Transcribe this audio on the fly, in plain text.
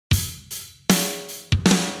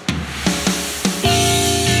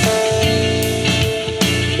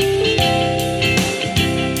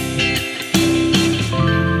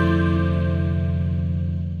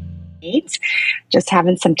Just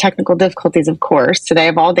having some technical difficulties, of course, today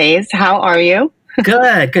of all days. How are you?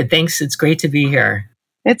 Good. Thanks. It's great to be here.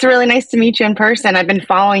 It's really nice to meet you in person. I've been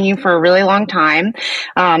following you for a really long time.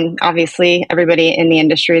 Obviously, everybody in the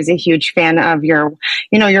industry is a huge fan of your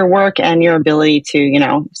work and your ability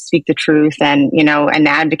to, speak the truth and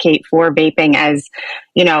advocate for vaping. I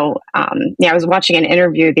was watching an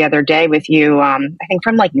interview the other day with you, I think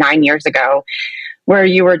from like 9 years ago, where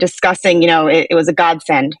you were discussing, it was a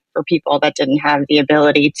godsend for people that didn't have the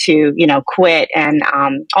ability to, quit. And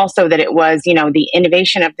also that it was, the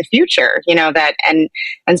innovation of the future,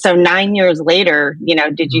 and so 9 years later,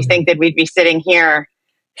 did you think that we'd be sitting here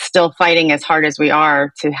still fighting as hard as we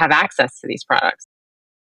are to have access to these products?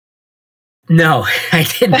 No, I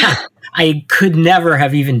did not. I could never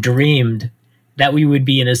have even dreamed that we would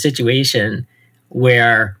be in a situation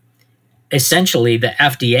where essentially the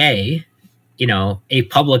FDA, a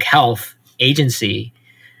public health agency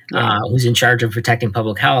who's in charge of protecting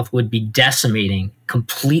public health, would be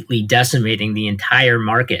completely decimating the entire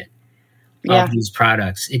market of these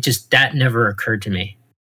products. That never occurred to me.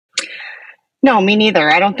 No, me neither.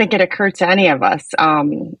 I don't think it occurred to any of us.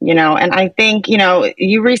 And I think,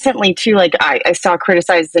 you recently too, like I saw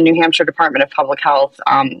criticized the New Hampshire Department of Public Health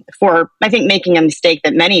for, I think, making a mistake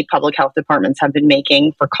that many public health departments have been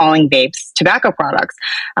making for calling vapes tobacco products.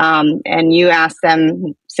 And you asked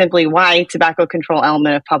them simply why tobacco control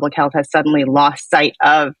element of public health has suddenly lost sight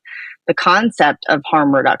of the concept of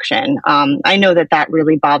harm reduction. I know that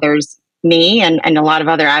really bothers me and a lot of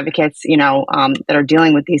other advocates, that are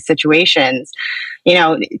dealing with these situations.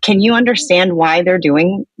 Can you understand why they're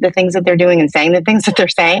doing the things that they're doing and saying the things that they're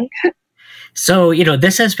saying? So,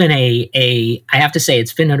 this has been I have to say,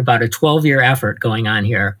 it's been about a 12-year effort going on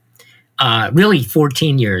here. Really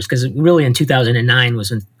 14 years, because really in 2009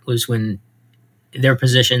 was when their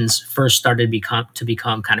positions first started to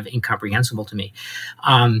become kind of incomprehensible to me.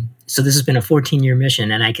 So this has been a 14-year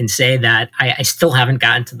mission, and I can say that I still haven't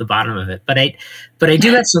gotten to the bottom of it. But I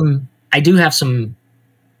do have some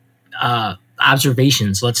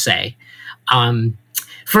observations. Let's say,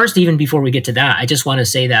 first, even before we get to that, I just want to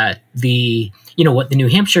say that what the New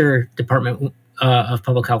Hampshire Department of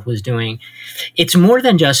Public Health was doing, it's more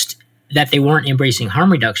than just that they weren't embracing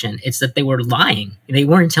harm reduction. It's that they were lying. They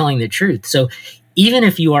weren't telling the truth. So even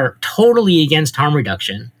if you are totally against harm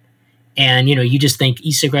reduction and, you just think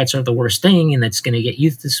e-cigarettes are the worst thing and that's going to get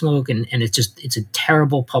youth to smoke and it's a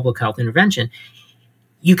terrible public health intervention,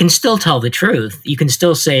 you can still tell the truth. You can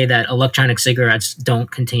still say that electronic cigarettes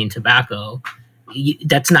don't contain tobacco.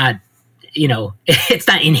 That's not, it's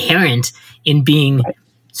not inherent in being,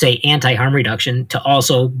 say, anti-harm reduction to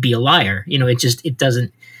also be a liar. It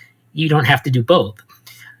doesn't, you don't have to do both.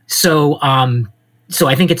 So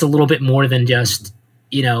I think it's a little bit more than just,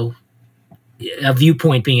 a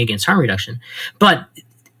viewpoint being against harm reduction. But,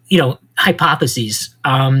 hypotheses.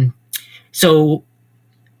 So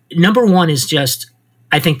number one is just,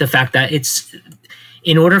 I think the fact that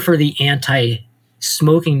in order for the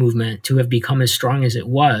anti-smoking movement to have become as strong as it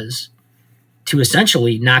was, to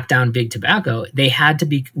essentially knock down big tobacco,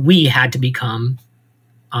 we had to become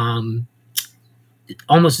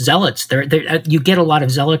almost zealots. You get a lot of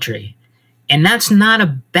zealotry. And that's not a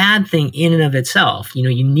bad thing in and of itself.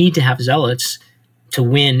 You need to have zealots to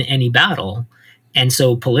win any battle. And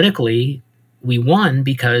so politically, we won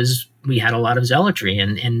because we had a lot of zealotry.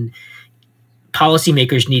 And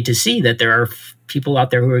policymakers need to see that there are people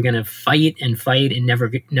out there who are going to fight and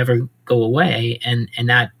never go away. And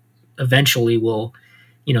that eventually will,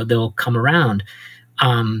 they'll come around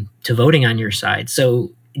to voting on your side.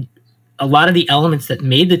 So a lot of the elements that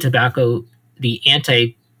made the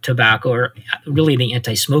anti-tobacco or really the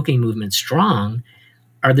anti-smoking movement strong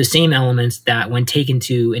are the same elements that, when taken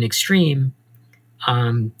to an extreme,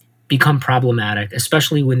 become problematic,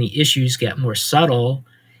 especially when the issues get more subtle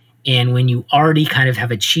and when you already kind of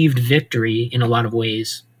have achieved victory in a lot of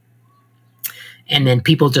ways. And then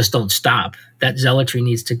people just don't stop. That zealotry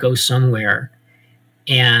needs to go somewhere.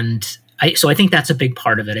 And so I think that's a big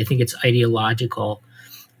part of it. I think it's ideological.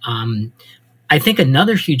 I think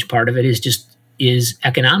another huge part of it is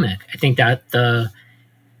economic. I think that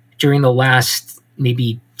during the last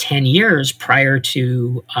maybe 10 years prior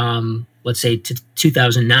to, let's say, to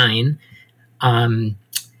 2009,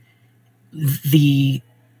 the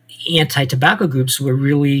anti-tobacco groups were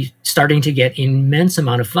really starting to get immense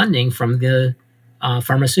amount of funding from the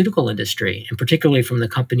pharmaceutical industry, and particularly from the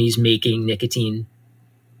companies making nicotine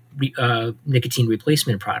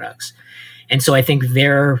replacement products. And so I think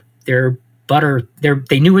their butter,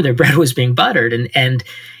 they knew where their bread was being buttered, and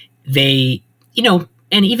they,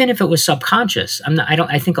 and even if it was subconscious,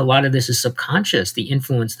 I think a lot of this is subconscious, the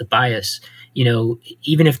influence, the bias,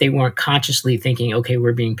 even if they weren't consciously thinking, okay,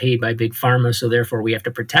 we're being paid by big pharma, so therefore we have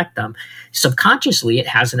to protect them. Subconsciously, it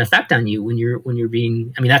has an effect on you when you're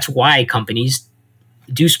being. I mean, that's why companies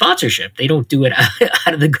do sponsorship. They don't do it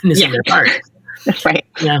out of the goodness of their heart. That's right.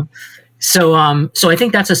 Yeah. So I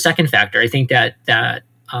think that's a second factor. I think that the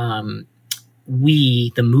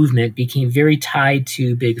movement, became very tied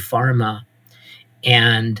to big pharma,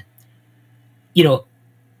 and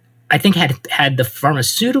I think had the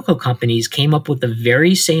pharmaceutical companies came up with the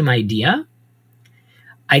very same idea,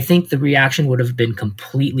 I think the reaction would have been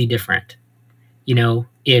completely different.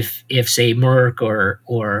 If say Merck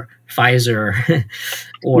or Pfizer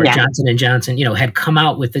or Johnson and Johnson, had come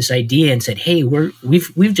out with this idea and said, "Hey,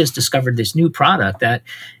 we've just discovered this new product that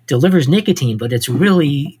delivers nicotine, but it's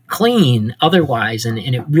really clean otherwise, and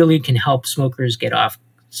it really can help smokers get off,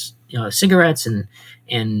 cigarettes and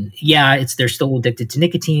they're still addicted to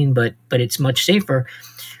nicotine, but it's much safer."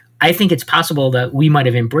 I think it's possible that we might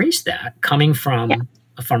have embraced that coming from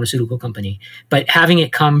a pharmaceutical company, but having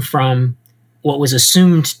it come from what was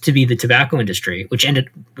assumed to be the tobacco industry, which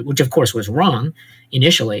of course was wrong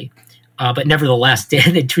initially, but nevertheless,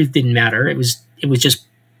 the truth didn't matter. It was just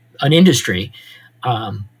an industry.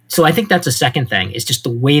 So I think that's a second thing. It's just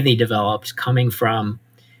the way they developed, coming from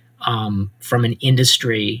an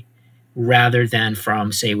industry rather than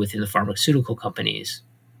from, say, within the pharmaceutical companies.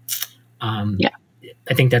 I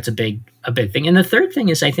think that's a big thing. And the third thing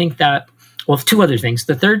is, I think that, well, two other things.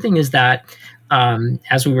 The third thing is that,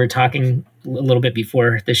 as we were talking a little bit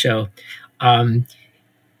before the show,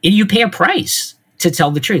 you pay a price to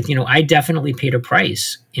tell the truth. I definitely paid a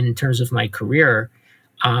price in terms of my career,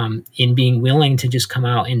 in being willing to just come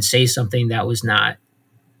out and say something that was not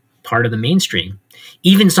part of the mainstream.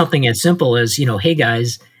 Even something as simple as, hey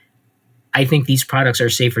guys, I think these products are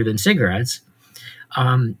safer than cigarettes.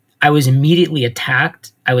 I was immediately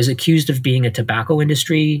attacked. I was accused of being a tobacco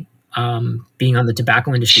industry, being on the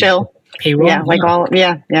tobacco industry payroll.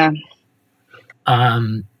 Yeah.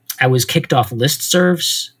 I was kicked off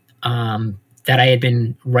listservs that I had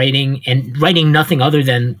been writing nothing other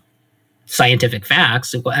than scientific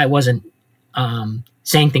facts. I wasn't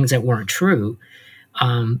saying things that weren't true.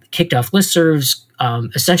 Kicked off listservs,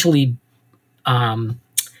 essentially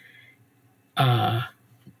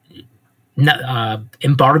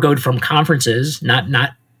embargoed from conferences,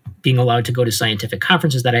 not being allowed to go to scientific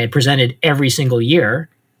conferences that I had presented every single year.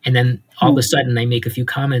 And then all of a sudden I make a few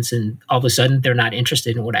comments and all of a sudden they're not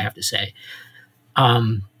interested in what I have to say.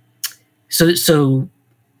 So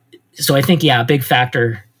I think, a big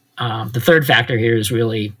factor. The third factor here is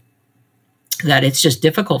really that it's just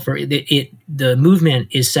difficult for it. The movement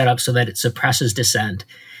is set up so that it suppresses dissent.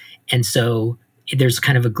 And so there's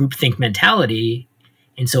kind of a groupthink mentality.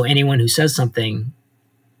 And so anyone who says something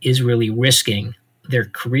is really risking their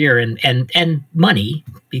career and money,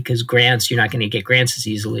 because you're not going to get grants as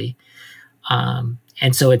easily.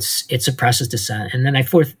 And so it suppresses dissent. And then I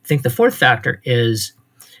think the fourth factor is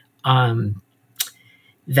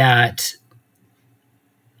that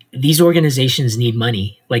these organizations need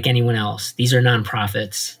money like anyone else. These are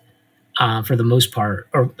nonprofits for the most part,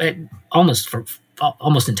 or almost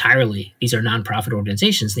entirely. These are nonprofit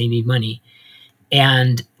organizations. They need money.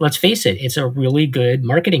 And let's face it, it's a really good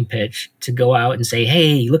marketing pitch to go out and say,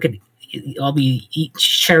 hey, look at all the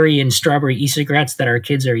cherry and strawberry e-cigarettes that our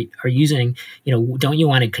kids are using. Don't you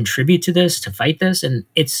want to contribute to this, to fight this? And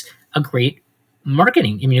it's a great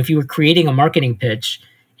marketing. I mean, if you were creating a marketing pitch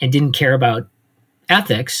and didn't care about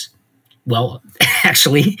ethics, well,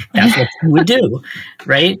 actually, that's what you would do,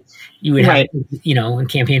 right? You would have, a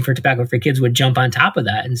campaign for tobacco for kids would jump on top of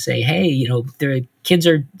that and say, hey, the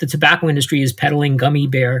tobacco industry is peddling gummy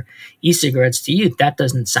bear e-cigarettes to youth. That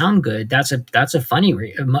doesn't sound good. That's a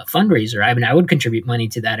fundraiser. I mean, I would contribute money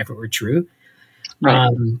to that if it were true. Right.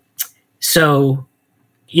 So,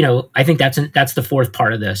 I think that's the fourth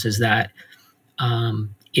part of this, is that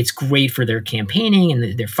it's great for their campaigning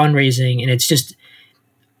and their fundraising. And it's just,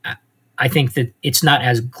 I think that it's not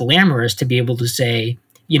as glamorous to be able to say,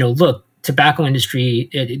 look, tobacco industry,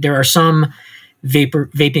 there are some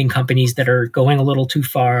vaping companies that are going a little too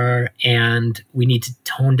far and we need to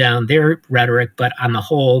tone down their rhetoric. But on the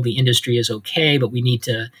whole, the industry is okay, but we need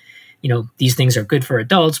to, these things are good for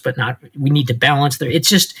adults, but we need to balance it's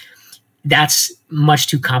just, that's much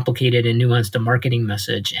too complicated and nuanced a marketing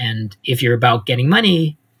message. And if you're about getting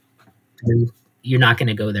money, then you're not going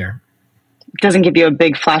to go there. doesn't give you a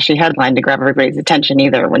big flashy headline to grab everybody's attention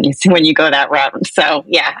either when you go that route. So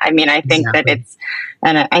yeah, I mean, I think that Exactly. it's,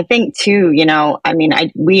 and I think too, I mean,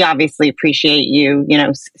 we obviously appreciate you,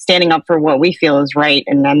 standing up for what we feel is right,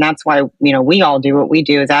 and then that's why we all do what we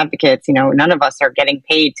do as advocates. None of us are getting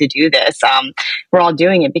paid to do this. We're all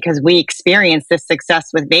doing it because we experience this success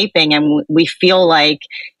with vaping, and we feel like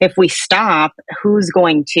if we stop, who's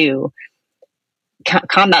going to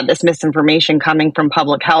combat this misinformation coming from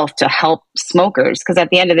public health to help smokers? Because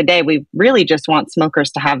at the end of the day, we really just want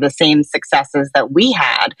smokers to have the same successes that we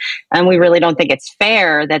had, and we really don't think it's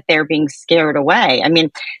fair that they're being scared away. I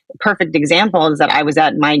mean, perfect example is that I was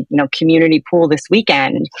at my community pool this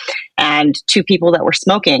weekend, and two people that were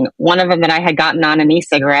smoking, one of them that I had gotten on an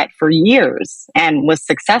e-cigarette for years and was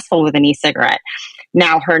successful with an e-cigarette.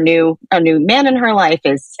 Now a new man in her life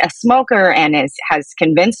is a smoker and has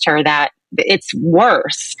convinced her that it's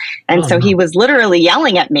worse. And Oh so no. he was literally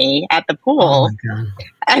yelling at me at the Oh pool my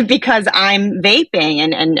God. because I'm vaping.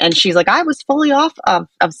 And she's like, I was fully off of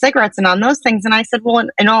cigarettes and on those things. And I said, well,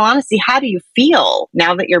 in all honesty, how do you feel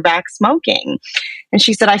now that you're back smoking? And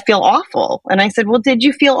she said, I feel awful. And I said, well, did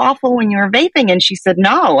you feel awful when you were vaping? And she said,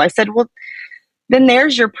 no. I said, well, then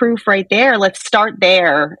there's your proof right there. Let's start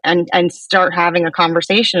there and start having a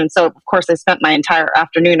conversation. And so, of course, I spent my entire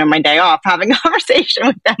afternoon on my day off having a conversation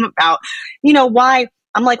with them about, why.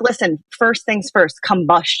 I'm like, listen, first things first,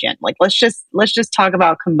 combustion. Like, let's just talk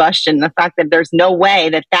about combustion. The fact that there's no way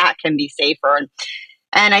that can be safer.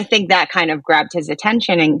 And I think that kind of grabbed his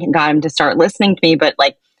attention and got him to start listening to me. But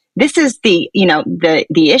like, this is the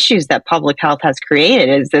issues that public health has created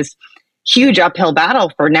is this huge uphill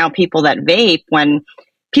battle for now people that vape, when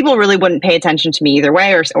people really wouldn't pay attention to me either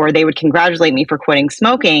way, or they would congratulate me for quitting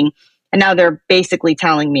smoking. And now they're basically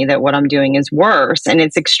telling me that what I'm doing is worse. And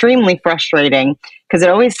it's extremely frustrating because it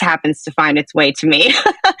always happens to find its way to me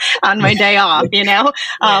on my day off, and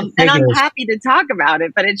I'm happy to talk about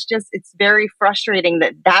it, but it's very frustrating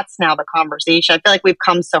that that's now the conversation. I feel like we've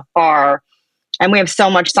come so far and we have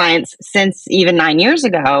so much science since even 9 years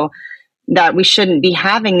ago that we shouldn't be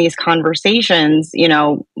having these conversations,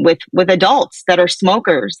 with adults that are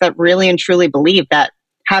smokers that really and truly believe that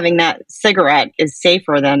having that cigarette is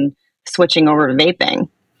safer than switching over to vaping.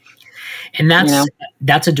 And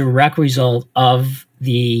that's a direct result of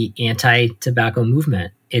the anti-tobacco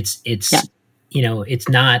movement. It's Yeah. It's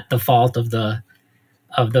not the fault of the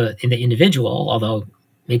individual, although it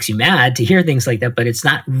makes you mad to hear things like that, but it's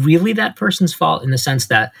not really that person's fault in the sense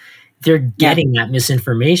that they're getting that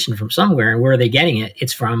misinformation from somewhere. And where are they getting it?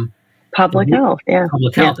 It's from public health. Yeah.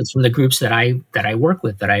 Public health. It's from the groups that I work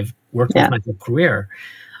with, that I've worked with my whole career.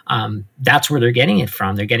 That's where they're getting it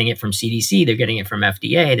from. They're getting it from CDC. They're getting it from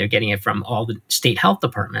FDA. They're getting it from all the state health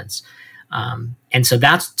departments. And so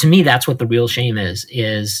to me, that's what the real shame is,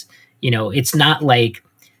 it's not like,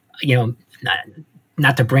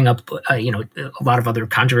 not to bring up, a lot of other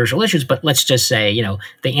controversial issues, but let's just say,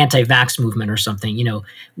 the anti-vax movement or something,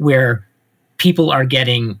 where people are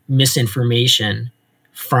getting misinformation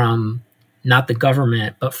from not the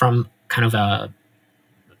government, but from kind of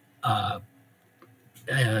a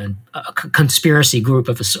conspiracy group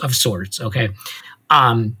of sorts. Okay.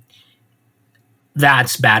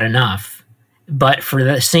 That's bad enough. But for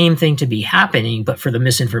the same thing to be happening, but for the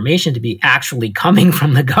misinformation to be actually coming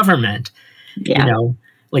from the government,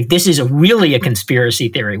 like this is really a conspiracy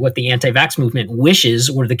theory. What the anti-vax movement wishes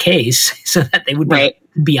were the case, so that they would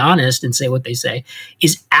be honest and say what they say,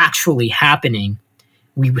 is actually happening.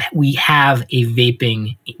 We have an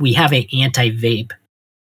anti-vape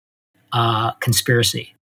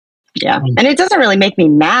conspiracy. Yeah. And it doesn't really make me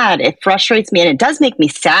mad. It frustrates me, and it does make me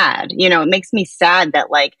sad. It makes me sad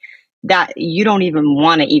that you don't even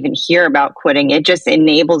want to even hear about quitting. It just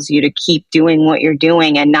enables you to keep doing what you're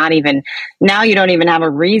doing, and now you don't even have a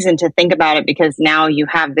reason to think about it, because now you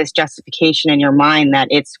have this justification in your mind that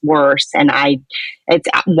it's worse, and it's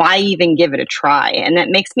why even give it a try? And that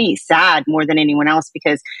makes me sad more than anyone else,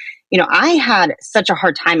 because I had such a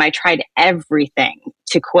hard time. I tried everything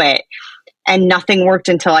to quit, and nothing worked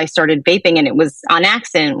until I started vaping, and it was on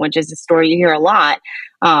accident, which is a story you hear a lot.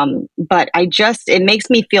 But it makes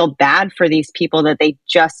me feel bad for these people that they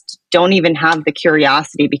just don't even have the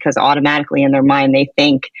curiosity, because automatically in their mind they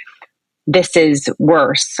think this is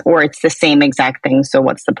worse or it's the same exact thing. So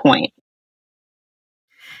what's the point?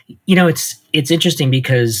 It's interesting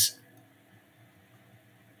because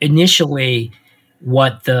initially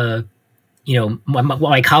what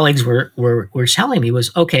my colleagues were telling me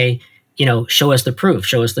was, okay, show us the proof,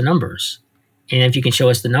 show us the numbers. And if you can show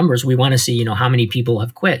us the numbers, we want to see, how many people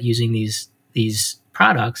have quit using these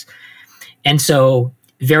products. And so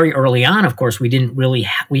very early on, of course, we didn't really,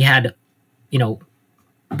 we had you know,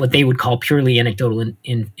 what they would call purely anecdotal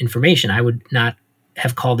information. I would not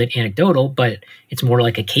have called it anecdotal, but it's more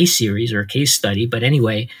like a case series or a case study. But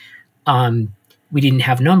anyway, we didn't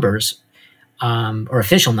have numbers or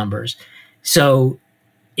official numbers. So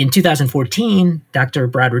in 2014, Dr.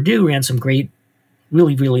 Brad Rideau ran some great,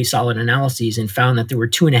 really, really solid analyses and found that there were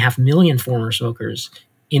 2.5 million former smokers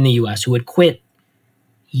in the US who had quit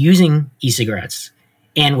using e-cigarettes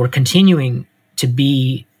and were continuing to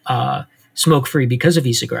be smoke-free because of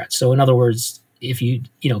e-cigarettes. So in other words, if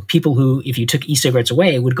people who, if you took e-cigarettes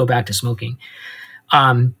away, would go back to smoking.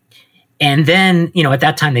 And then, at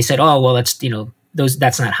that time they said, oh, well,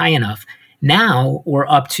 that's not high enough. Now we're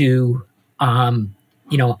up to, I'm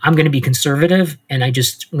going to be conservative and I'm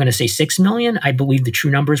going to say 6 million. I believe the true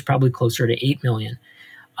number is probably closer to 8 million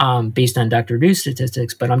based on Dr. Rideau's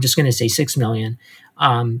statistics, but I'm just going to say 6 million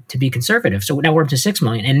to be conservative. So now we're up to 6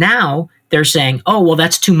 million. And now they're saying, oh, well,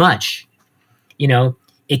 that's too much.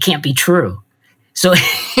 It can't be true. So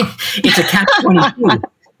it's a catch-22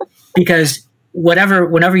 because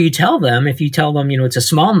whenever you tell them, if you tell them, it's a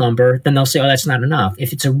small number, then they'll say, oh, that's not enough.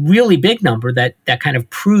 If it's a really big number that kind of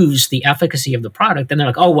proves the efficacy of the product, then they're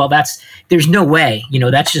like, oh, well, there's no way,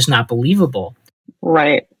 that's just not believable.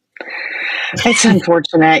 Right. It's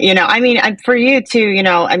unfortunate, for you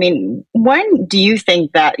too, when do you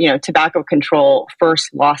think that, tobacco control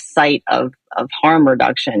first lost sight of harm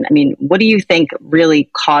reduction? What do you think really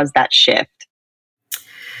caused that shift?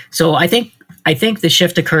 So I think the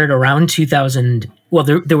shift occurred around 2000. Well,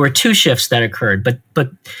 there were two shifts that occurred, but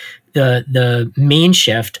the main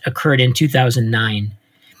shift occurred in 2009.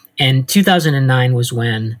 And 2009 was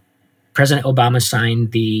when President Obama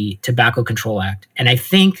signed the Tobacco Control Act. And I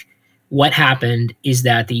think what happened is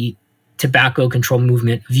that the tobacco control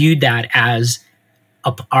movement viewed that as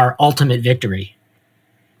our ultimate victory.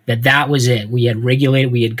 That was it. We had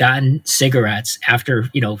regulated, we had gotten cigarettes after,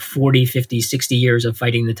 40, 50, 60 years of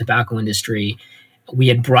fighting the tobacco industry. We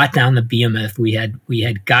had brought down the behemoth. We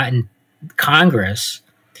had gotten Congress,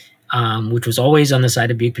 which was always on the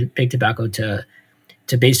side of big tobacco, to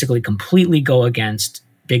basically completely go against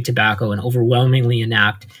big tobacco and overwhelmingly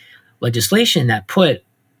enact legislation that put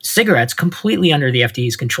cigarettes completely under the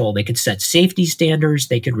FDA's control. They could set safety standards.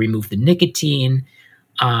 They could remove the nicotine.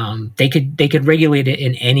 They could regulate it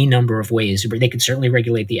in any number of ways. They could certainly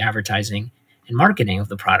regulate the advertising and marketing of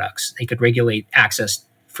the products. They could regulate access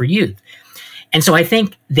for youth. And so I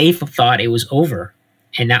think they thought it was over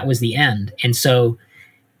and that was the end. And so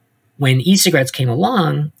when e-cigarettes came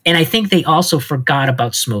along, and I think they also forgot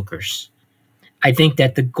about smokers. I think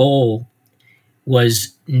that the goal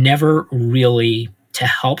was never really to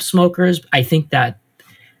help smokers. I think that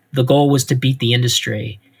the goal was to beat the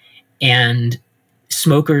industry. And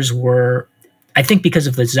smokers were, I think because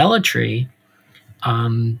of the zealotry,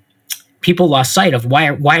 people lost sight of why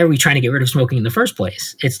are we trying to get rid of smoking in the first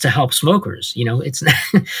place? It's to help smokers, it's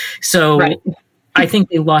so right. I think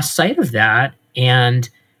they lost sight of that. And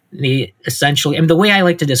they essentially, the way I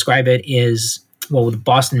like to describe it is, well, with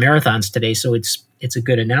Boston marathons today, so it's a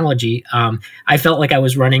good analogy. I felt like I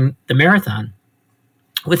was running the marathon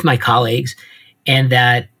with my colleagues, and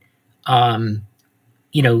that,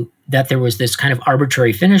 that there was this kind of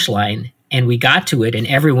arbitrary finish line, and we got to it and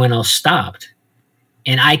everyone else stopped.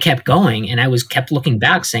 And I kept going, and I kept looking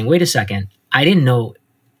back saying, wait a second, I didn't know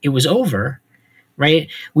it was over, right?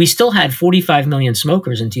 We still had 45 million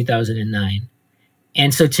smokers in 2009.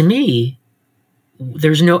 And so to me,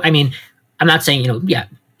 there's no, I'm not saying,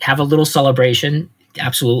 have a little celebration.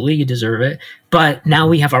 Absolutely, you deserve it. But now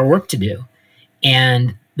we have our work to do.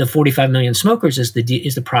 And the 45 million smokers is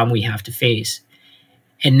the problem we have to face.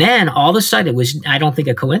 And then all of a sudden, it was, I don't think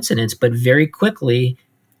a coincidence, but very quickly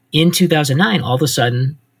in 2009, all of a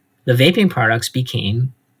sudden, the vaping products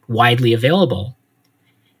became widely available.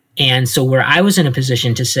 And so where I was in a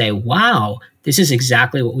position to say, wow, this is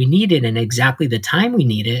exactly what we needed and exactly the time we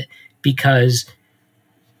need it, because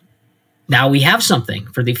now we have something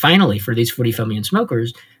finally for these 45 million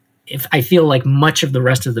smokers. If I feel like much of the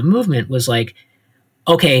rest of the movement was like,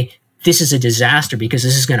 okay, this is a disaster because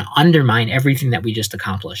this is going to undermine everything that we just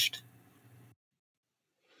accomplished.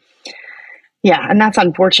 Yeah, and that's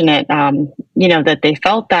unfortunate, that they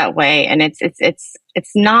felt that way. And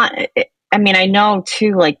it's not, I know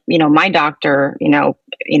too, my doctor,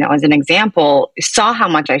 as an example, saw how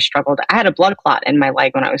much I struggled. I had a blood clot in my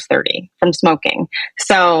leg when I was 30 from smoking.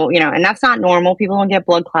 So, and that's not normal. People don't get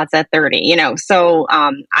blood clots at 30, so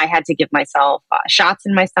I had to give myself shots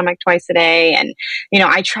in my stomach twice a day. And,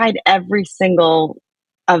 I tried every single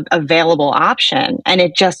available option, and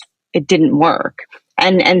it didn't work.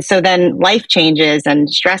 And so then life changes and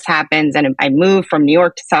stress happens, and I moved from New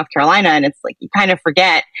York to South Carolina, and it's like you kind of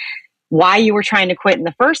forget why you were trying to quit in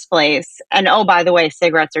the first place. And oh, by the way,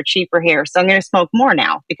 cigarettes are cheaper here, so I'm going to smoke more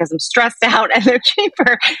now because I'm stressed out and they're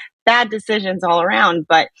cheaper. Bad decisions all around.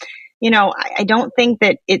 But I don't think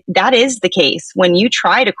that that is the case. When you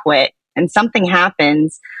try to quit and something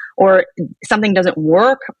happens or something doesn't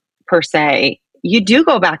work per se, you do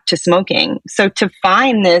go back to smoking. So to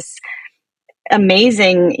find this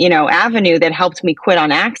amazing, avenue that helped me quit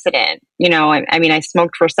on accident. I mean, I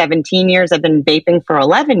smoked for 17 years. I've been vaping for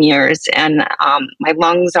 11 years, and my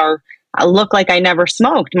lungs look like I never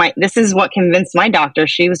smoked. This is what convinced my doctor.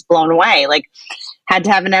 She was blown away. Like, had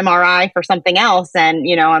to have an MRI for something else, and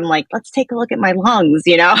I'm like, let's take a look at my lungs.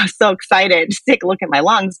 I'm so excited to take a look at my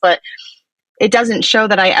lungs, but it doesn't show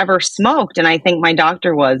that I ever smoked. And I think my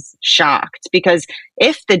doctor was shocked, because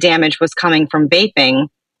if the damage was coming from vaping,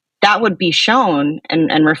 that would be shown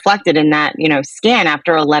and reflected in that, scan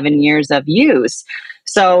after 11 years of use.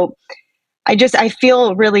 So I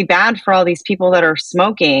feel really bad for all these people that are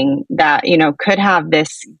smoking that, could have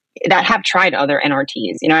this, that have tried other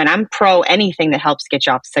NRTs, and I'm pro anything that helps get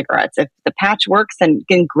you off cigarettes. If the patch works, then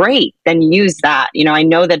great, then use that. I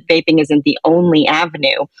know that vaping isn't the only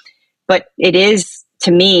avenue, but it is,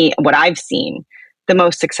 to me, what I've seen, the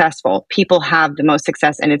most successful. People have the most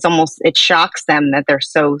success, and it shocks them that they're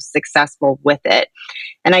so successful with it.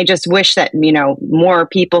 And I just wish that, more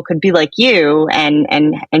people could be like you and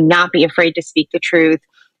not be afraid to speak the truth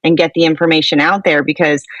and get the information out there,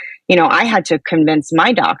 because, I had to convince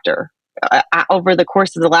my doctor over the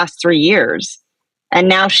course of the last 3 years. And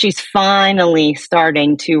now she's finally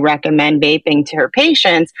starting to recommend vaping to her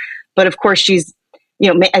patients. But of course, she's,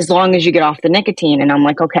 as long as you get off the nicotine. And I'm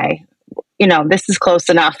like, okay, this is close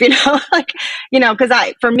enough, because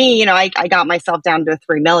for me, I got myself down to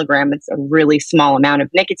 3 milligram. It's a really small amount of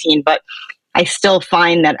nicotine, but I still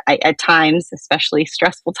find that at times, especially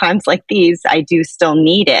stressful times like these, I do still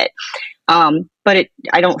need it. But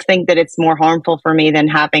I don't think that it's more harmful for me than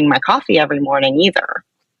having my coffee every morning either.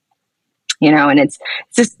 And it's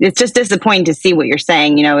just disappointing to see what you're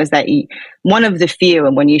saying, is that one of the few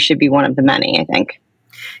and when you should be one of the many, I think.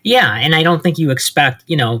 Yeah. And I don't think you expect,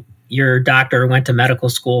 your doctor went to medical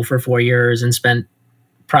school for 4 years and spent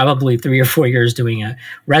probably 3 or 4 years doing a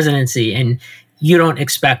residency. And you don't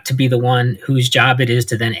expect to be the one whose job it is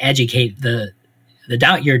to then educate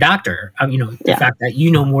your doctor. The fact that you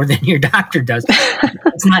know more than your doctor does,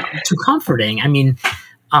 it's not too comforting. I mean,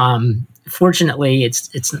 fortunately,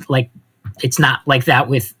 it's not like that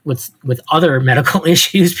with other medical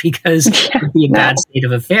issues, because it'd be a bad state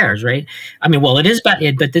of affairs, right? I mean, well, it is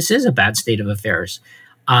bad, but this is a bad state of affairs.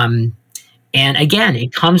 And again,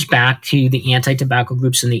 it comes back to the anti-tobacco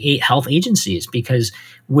groups and the health agencies, because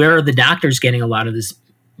where are the doctors getting a lot of this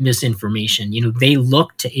misinformation? They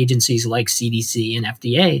look to agencies like CDC and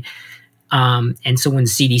FDA. And so when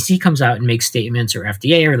CDC comes out and makes statements, or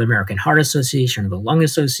FDA or the American Heart Association or the Lung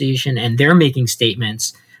Association, and they're making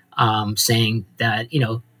statements saying that,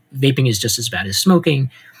 vaping is just as bad as smoking,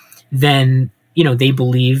 then, they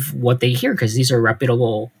believe what they hear, because these are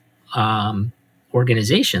reputable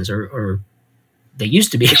organizations, or they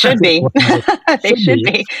used to be. They should be. They should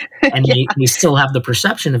be. And they still have the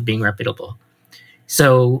perception of being reputable.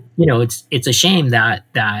 So, it's a shame that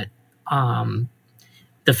the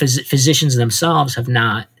physicians themselves have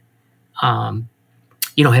not, have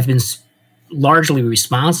been largely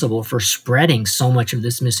responsible for spreading so much of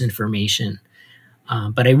this misinformation.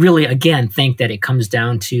 But I really, again, think that it comes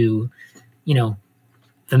down to,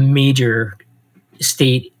 the major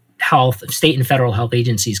state and federal health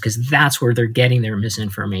agencies, because that's where they're getting their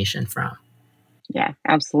misinformation from. Yeah,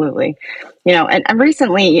 absolutely. And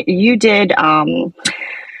recently you did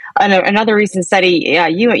another recent study.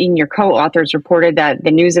 You and your co-authors reported that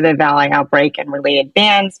the news of the Valley outbreak and related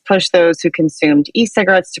bans pushed those who consumed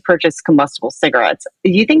e-cigarettes to purchase combustible cigarettes.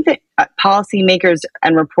 Do you think that policymakers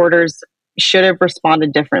and reporters should have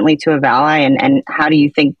responded differently to a Valley? And how do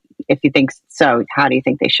you think, if you think so, how do you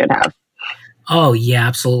think they should have? Oh, yeah,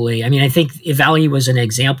 absolutely. I mean, I think Valley was an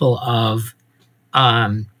example of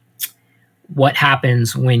what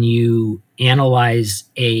happens when you analyze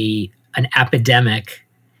an epidemic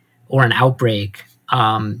or an outbreak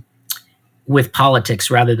with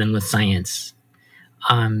politics rather than with science.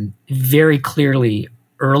 Very clearly,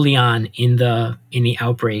 early on in the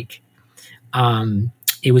outbreak,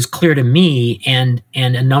 it was clear to me and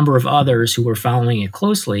a number of others who were following it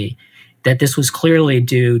closely that this was clearly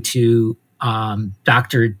due to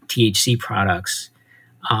doctored THC products,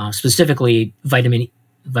 specifically vitamin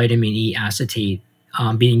E acetate,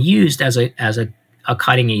 being used as a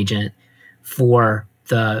cutting agent for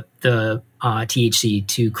the THC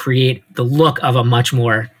to create the look of a much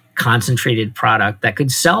more concentrated product that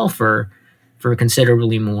could sell for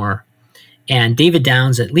considerably more. And David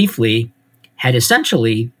Downs at Leafly had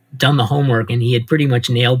essentially done the homework, and he had pretty much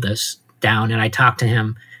nailed this down. And I talked to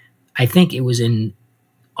him, I think it was in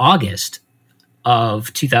August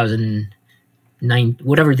of 2009,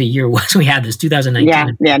 whatever the year was we had this,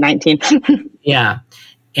 2019. Yeah, 19. Yeah.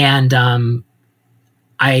 And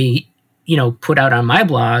I, put out on my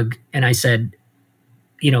blog, and I said,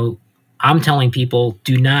 I'm telling people,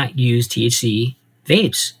 do not use THC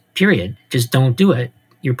vapes, period. Just don't do it.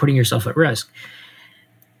 You're putting yourself at risk.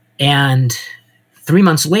 And 3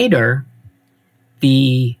 months later,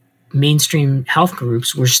 the mainstream health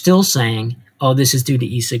groups were still saying, oh, this is due to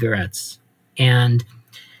e-cigarettes. And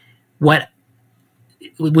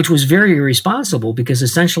which was very irresponsible, because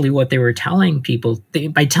essentially what they were telling people,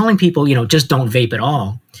 by telling people, just don't vape at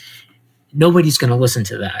all, nobody's going to listen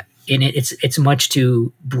to that. And it's much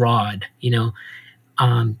too broad,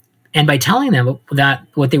 and by telling them that,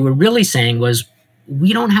 what they were really saying was,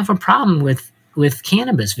 we don't have a problem with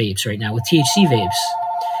cannabis vapes right now, with THC vapes.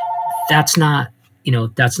 That's not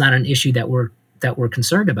an issue that we're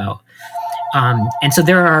concerned about. And so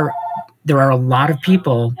there are a lot of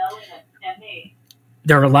people.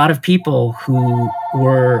 There are a lot of people who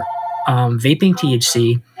were vaping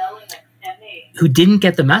THC who didn't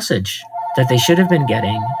get the message that they should have been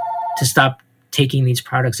getting to stop taking these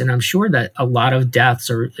products. And I'm sure that a lot of deaths,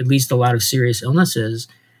 or at least a lot of serious illnesses,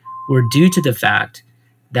 were due to the fact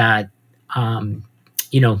that,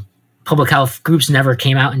 public health groups never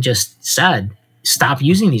came out and just said, stop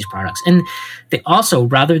using these products. And they also,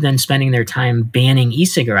 rather than spending their time banning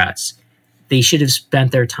e-cigarettes, they should have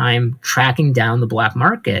spent their time tracking down the black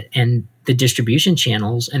market and the distribution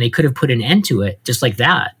channels, and they could have put an end to it just like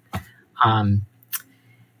that.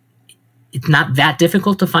 It's not that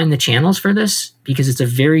difficult to find the channels for this, because it's a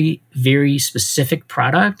very, very specific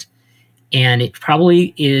product, and it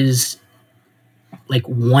probably is like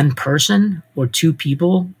one person or two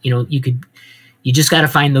people. You just got to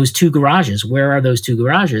find those two garages. Where are those two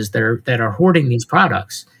garages that are hoarding these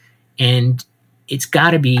products? And there's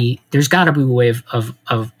got to be a way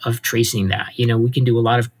of tracing that. We can do a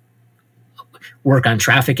lot of work on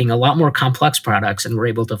trafficking a lot more complex products, and we're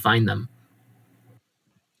able to find them.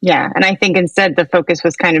 Yeah. And I think instead the focus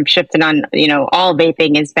was kind of shifted on, all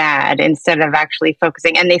vaping is bad, instead of actually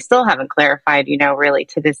focusing. And they still haven't clarified, really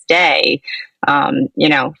to this day,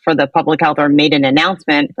 for the public health, or made an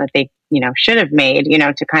announcement that they, should have made,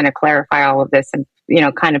 to kind of clarify all of this, and,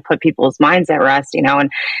 kind of put people's minds at rest, and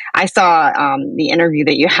I saw the interview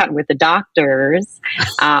that you had with the doctors,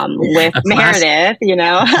 with Meredith,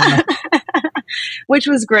 which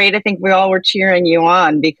was great. I think we all were cheering you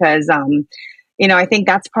on, because, I think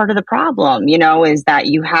that's part of the problem, is that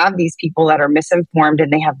you have these people that are misinformed,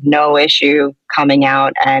 and they have no issue coming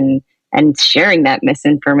out and sharing that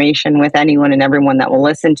misinformation with anyone and everyone that will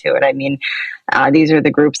listen to it. I mean, these are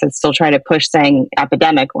the groups that still try to push saying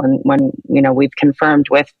epidemic when we've confirmed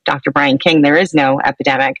with Dr. Brian King there is no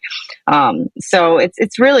epidemic. So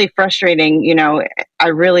it's really frustrating. I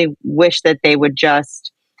really wish that they would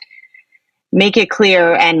just make it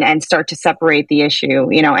clear and start to separate the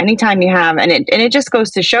issue. Anytime you have, and it just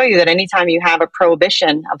goes to show you that anytime you have a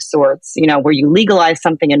prohibition of sorts, where you legalize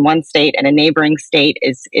something in one state and a neighboring state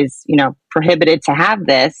is prohibited to have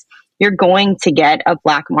this, you're going to get a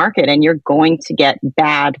black market, and you're going to get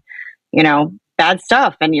bad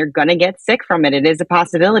stuff, and you're going to get sick from it. It is a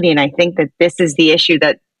possibility. And I think that this is the issue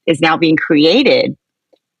that is now being created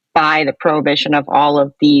by the prohibition of all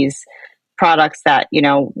of these products that,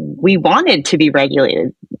 we wanted to be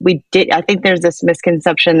regulated. We did. I think there's this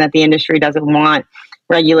misconception that the industry doesn't want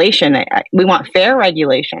regulation. We want fair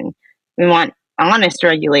regulation. We want honest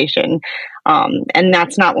regulation. And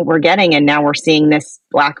that's not what we're getting. And now we're seeing this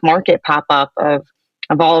black market pop up of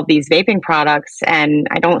all of these vaping products. And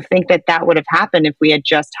I don't think that would have happened if we had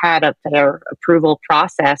just had a fair approval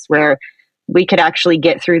process where we could actually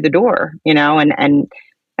get through the door,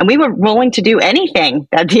 and we were willing to do anything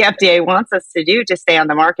that the FDA wants us to do to stay on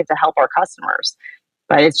the market to help our customers.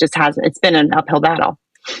 But it's been an uphill battle.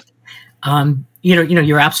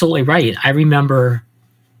 You're absolutely right. I remember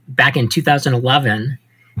back in 2011,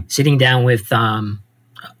 sitting down with, I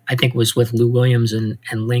think it was with Lou Williams and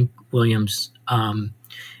Link Williams,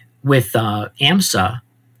 with AMSA,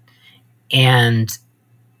 and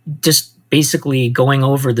just basically going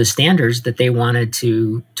over the standards that they wanted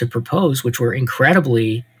to propose, which were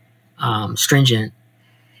incredibly stringent.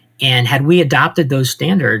 And had we adopted those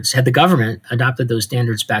standards, had the government adopted those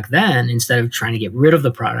standards back then, instead of trying to get rid of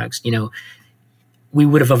the products, we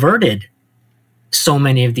would have averted so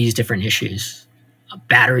many of these different issues,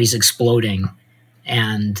 batteries exploding,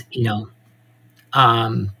 and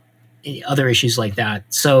um, other issues like that.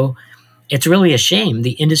 So it's really a shame.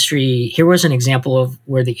 The industry here was an example of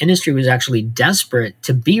where the industry was actually desperate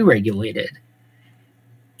to be regulated,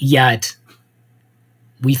 yet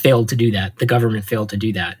we failed to do that. The government failed to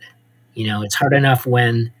do that. It's hard enough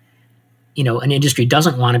when an industry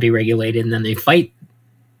doesn't want to be regulated and then they fight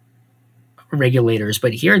regulators.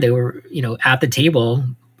 But here they were, at the table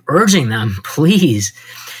urging them, please.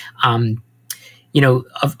 A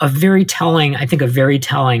very telling, I think a very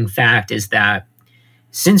telling fact is that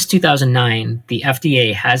since 2009, the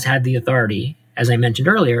FDA has had the authority, as I mentioned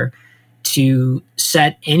earlier, to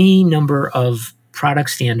set any number of product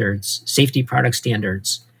standards, safety product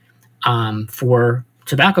standards, for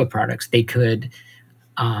tobacco products. They could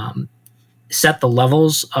set the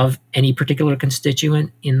levels of any particular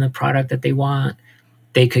constituent in the product that they want.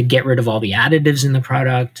 They could get rid of all the additives in the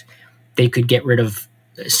product. They could get rid of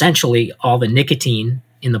essentially all the nicotine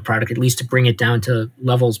in the product, at least to bring it down to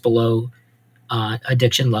levels below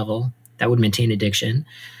addiction level that would maintain addiction.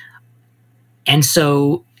 And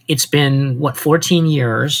so it's been 14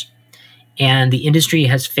 years, and the industry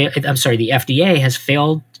has failed. The FDA has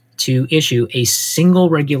failed to issue a single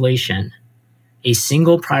regulation, a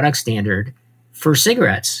single product standard for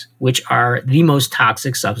cigarettes, which are the most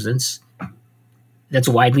toxic substance that's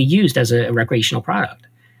widely used as a recreational product.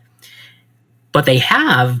 But they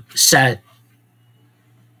have set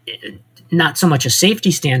not so much a safety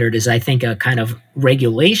standard as I think a kind of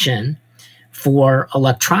regulation for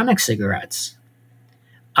electronic cigarettes,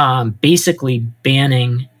 basically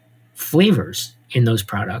banning flavors in those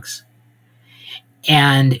products.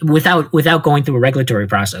 And without going through a regulatory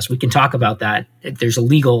process. We can talk about that. There's some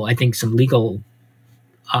legal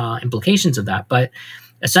implications of that. But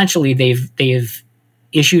essentially, they've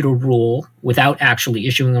issued a rule without actually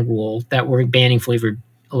issuing a rule that we're banning flavored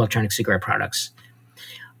electronic cigarette products.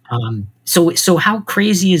 So how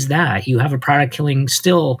crazy is that? You have a product killing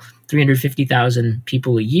still 350,000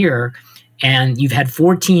 people a year, and you've had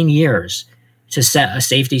 14 years to set a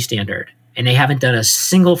safety standard, and they haven't done a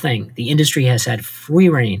single thing. The industry has had free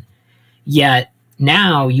reign. Yet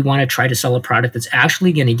now you want to try to sell a product that's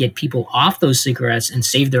actually going to get people off those cigarettes and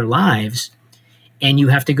save their lives, and you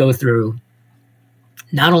have to go through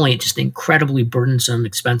not only just incredibly burdensome,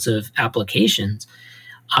 expensive applications,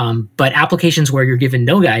 but applications where you're given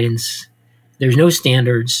no guidance, there's no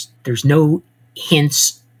standards, there's no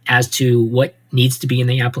hints as to what needs to be in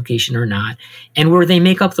the application or not, and where they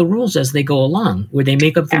make up the rules as they go along, where they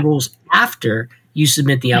make up the rules after you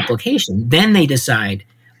submit the application. Then they decide,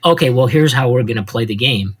 okay, well, here's how we're going to play the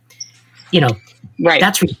game. Right.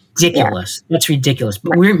 That's ridiculous. Yeah. That's ridiculous.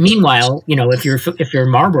 But meanwhile, if you're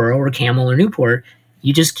Marlboro or Camel or Newport,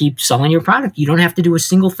 you just keep selling your product. You don't have to do a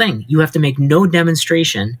single thing. You have to make no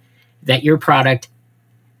demonstration that your product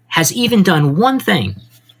has even done one thing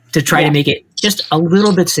to try to make it just a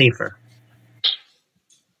little bit safer.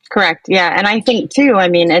 Correct. Yeah. And I think too,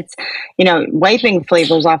 it's, wiping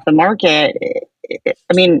flavors off the market,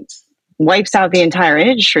 wipes out the entire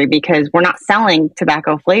industry because we're not selling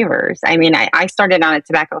tobacco flavors. I started on a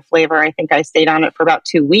tobacco flavor. I think I stayed on it for about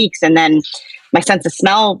 2 weeks, and then my sense of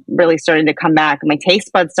smell really started to come back. My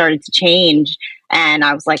taste buds started to change. And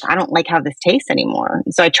I was like, I don't like how this tastes anymore.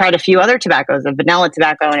 So I tried a few other tobaccos, a vanilla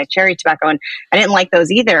tobacco and a cherry tobacco, and I didn't like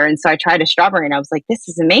those either. And so I tried a strawberry, and I was like, this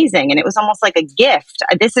is amazing. And it was almost like a gift.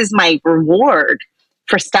 This is my reward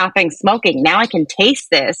for stopping smoking. Now I can taste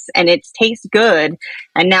this, and it tastes good.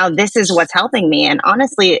 And now this is what's helping me. And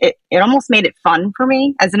honestly, it almost made it fun for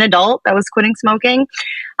me as an adult that was quitting smoking.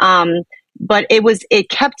 But it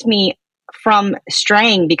kept me from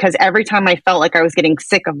straying, because every time I felt like I was getting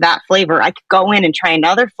sick of that flavor, I could go in and try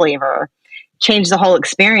another flavor, change the whole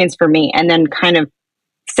experience for me, and then kind of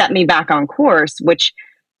set me back on course, which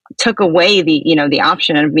took away the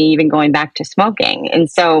option of me even going back to smoking. And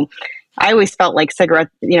so I always felt like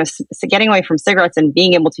cigarettes, getting away from cigarettes and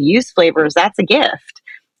being able to use flavors, that's a gift.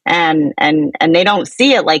 And they don't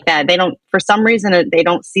see it like that. They don't, for some reason, they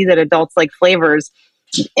don't see that adults like flavors.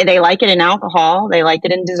 They like it in alcohol. They like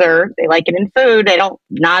it in dessert. They like it in food. They don't,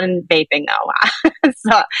 not in vaping though.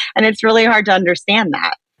 And it's really hard to understand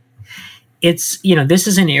that. It's, this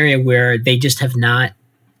is an area where they just have not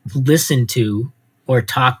listened to or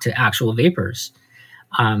talked to actual vapors.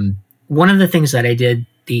 One of the things that I did,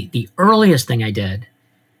 the earliest thing I did,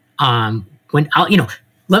 let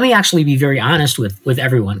me actually be very honest with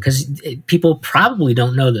everyone, because people probably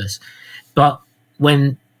don't know this, but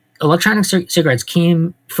when electronic cigarettes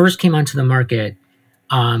first came onto the market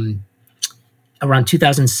around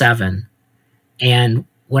 2007, and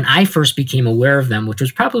when I first became aware of them, which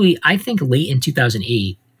was probably, I think, late in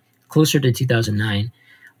 2008, closer to 2009,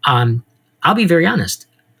 I'll be very honest.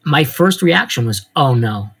 My first reaction was, oh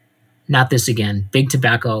no, not this again. Big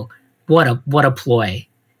tobacco. What a ploy.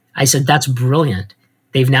 I said, that's brilliant.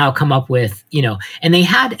 They've now come up with, and they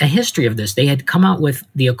had a history of this. They had come out with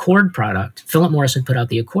the Accord product. Philip Morris had put out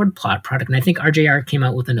the Accord product. And I think RJR came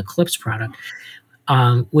out with an Eclipse product,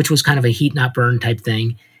 which was kind of a heat not burn type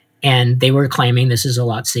thing. And they were claiming this is a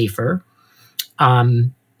lot safer.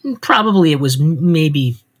 Probably it was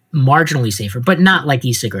maybe marginally safer, but not like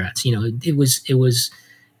e-cigarettes. It was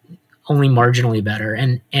only marginally better,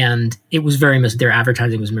 and it was their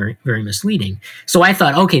advertising was very, very misleading. So I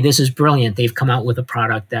thought, okay, this is brilliant. They've come out with a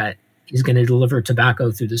product that is going to deliver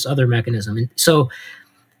tobacco through this other mechanism. And so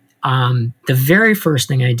the very first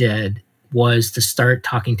thing I did was to start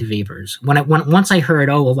talking to vapors. Once I heard,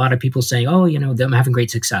 a lot of people saying, I'm having great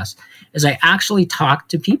success, is I actually talked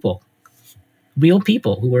to people, real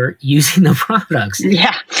people who were using the products.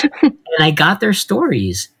 Yeah. And I got their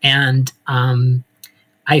stories, and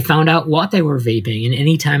I found out what they were vaping. And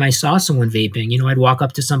anytime I saw someone vaping, I'd walk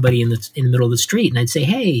up to somebody in the middle of the street and I'd say,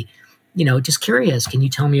 hey, just curious, can you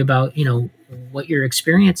tell me about, what your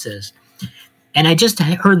experience is? And I just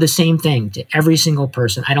heard the same thing to every single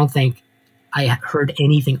person. I don't think I heard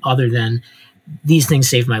anything other than, these things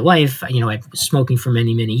saved my life. I was smoking for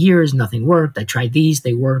many, many years. Nothing worked. I tried these,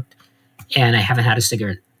 they worked. And I haven't had a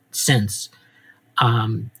cigarette since.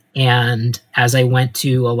 And as I went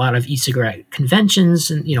to a lot of e-cigarette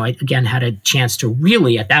conventions, and I again had a chance to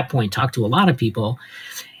really, at that point, talk to a lot of people.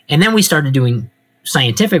 And then we started doing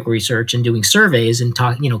scientific research and doing surveys and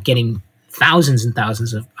getting thousands and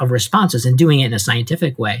thousands of responses and doing it in a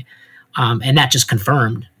scientific way. And that just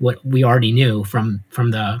confirmed what we already knew from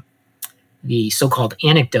the so-called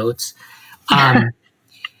anecdotes.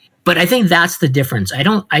 But I think that's the difference.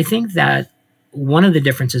 I think that one of the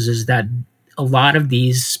differences is that a lot of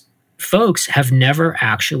these folks have never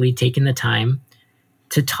actually taken the time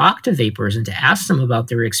to talk to vapors and to ask them about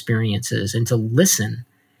their experiences and to listen.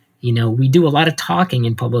 We do a lot of talking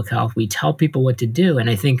in public health. We tell people what to do. And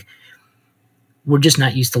I think we're just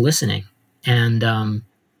not used to listening. And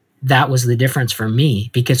that was the difference for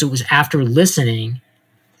me, because it was after listening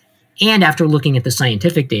and after looking at the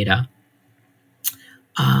scientific data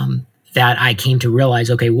that I came to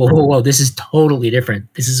realize, okay, whoa, this is totally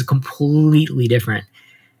different. This is completely different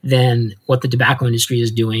than what the tobacco industry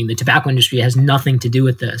is doing. The tobacco industry has nothing to do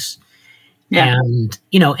with this. Yeah. And,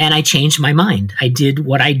 and I changed my mind. I did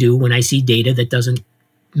what I do when I see data that doesn't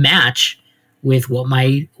match with what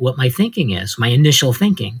my thinking is, my initial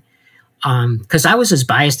thinking. Because I was as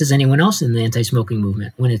biased as anyone else in the anti-smoking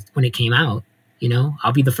movement when it came out.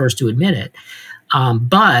 I'll be the first to admit it.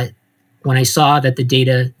 But when I saw that the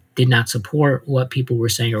data did not support what people were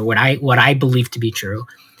saying or what I believed to be true,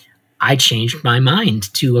 I changed my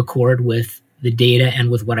mind to accord with the data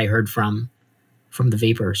and with what I heard from the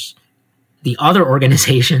vapors. The other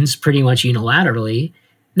organizations pretty much unilaterally,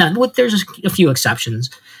 there's a few exceptions,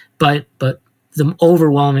 but the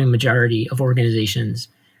overwhelming majority of organizations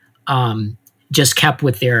just kept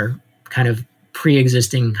with their kind of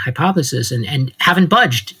pre-existing hypothesis and haven't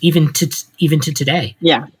budged even to today.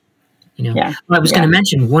 Yeah. Yeah. I was going to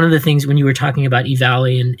mention one of the things when you were talking about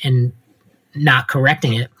eValley and not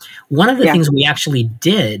correcting it. One of the things we actually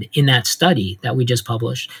did in that study that we just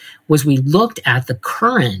published was we looked at the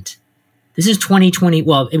current, this is 2020,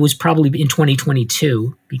 well, it was probably in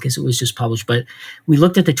 2022 because it was just published, but we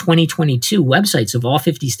looked at the 2022 websites of all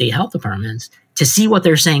 50 state health departments to see what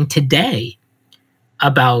they're saying today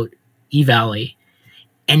about eValley.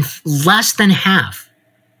 And less than half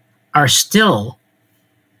are still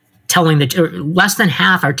less than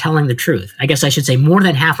half are telling the truth. I guess I should say more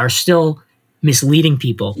than half are still misleading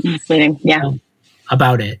people.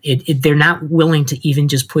 About it. They're not willing to even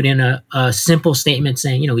just put in a simple statement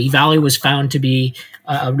saying, eValley was found to be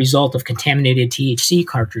a result of contaminated THC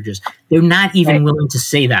cartridges. They're not even willing to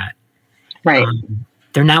say that. Right.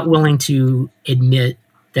 They're not willing to admit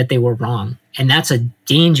that they were wrong. And that's a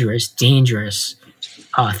dangerous thing.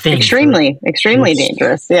 Extremely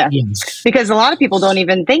dangerous. Yeah. Yes. Because a lot of people don't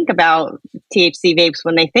even think about THC vapes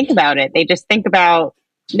when they think about it. They just think about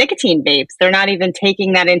nicotine vapes. They're not even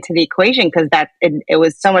taking that into the equation because it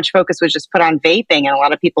was so much focus was just put on vaping, and a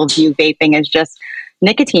lot of people view vaping as just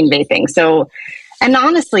nicotine vaping. So, and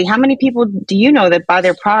honestly, how many people do you know that buy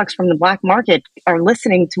their products from the black market are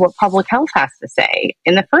listening to what public health has to say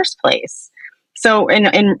in the first place? So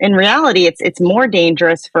in reality, it's more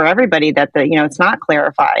dangerous for everybody that it's not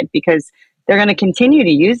clarified, because they're going to continue to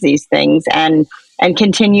use these things and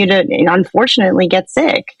continue to unfortunately get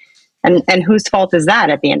sick. And whose fault is that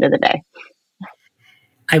at the end of the day?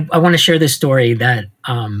 I want to share this story that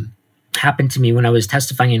happened to me when I was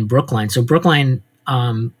testifying in Brookline. So Brookline,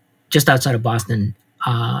 just outside of Boston,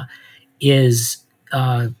 is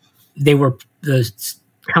the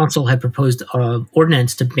council had proposed an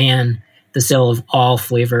ordinance to ban the sale of all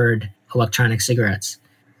flavored electronic cigarettes,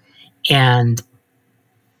 and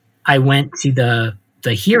I went to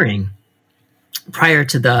the hearing prior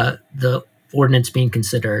to the ordinance being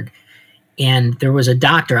considered. And there was a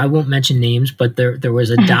doctor, I won't mention names, but there was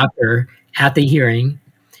a doctor at the hearing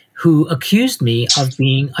who accused me of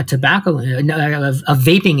being a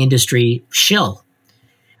vaping industry shill,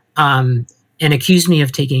 and accused me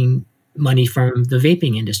of taking money from the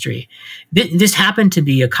vaping industry. This happened to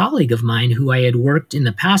be a colleague of mine who I had worked in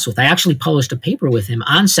the past with. I actually published a paper with him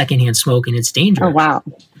on secondhand smoke and its dangers. Oh, wow.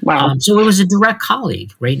 Wow. So it was a direct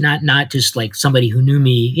colleague, right? Not just like somebody who knew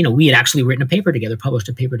me. We had actually written a paper together, published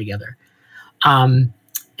a paper together. And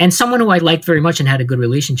someone who I liked very much and had a good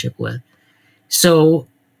relationship with. So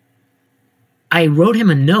I wrote him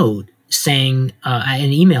a note saying,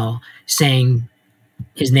 an email saying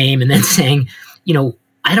his name and then saying,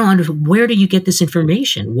 I don't understand. Where do you get this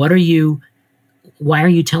information? Why are you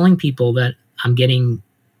telling people that I'm getting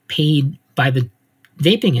paid by the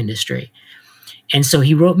vaping industry? And so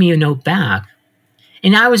he wrote me a note back,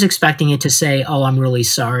 and I was expecting it to say, "Oh, I'm really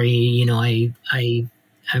sorry. I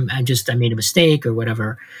made a mistake or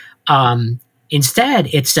whatever." Instead,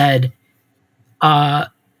 it said,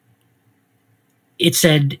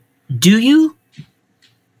 "Do you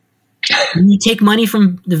take money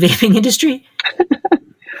from the vaping industry?"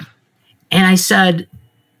 And I said,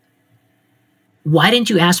 "Why didn't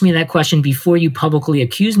you ask me that question before you publicly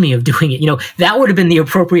accused me of doing it? That would have been the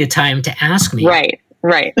appropriate time to ask me."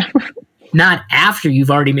 Right. Not after you've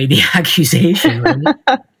already made the accusation.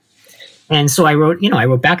 Right? And so I wrote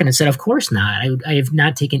back and I said, "Of course not. I have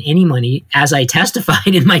not taken any money, as I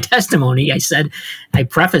testified in my testimony." I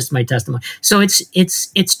prefaced my testimony. So it's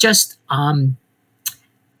just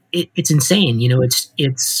it's insane.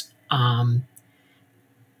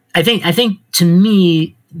 I think to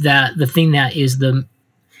me that the thing that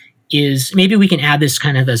is maybe we can add this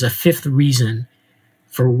kind of as a fifth reason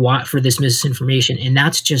for this misinformation, and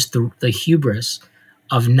that's just the hubris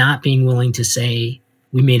of not being willing to say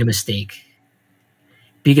we made a mistake.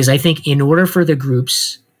 Because I think in order for the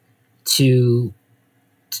groups to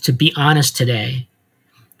be honest today,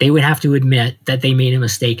 they would have to admit that they made a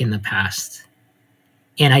mistake in the past.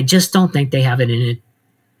 And I just don't think they have it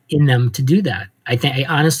in them to do that. I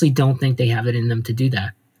honestly don't think they have it in them to do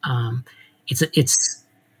that. It's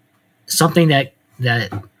something that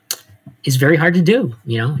is very hard to do.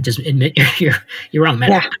 Just admit you're wrong,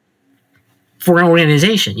 man. Yeah. For an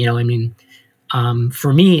organization,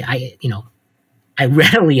 for me, I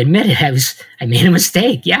readily admit it. I made a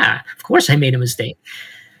mistake. Yeah, of course I made a mistake.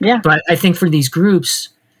 Yeah. But I think for these groups,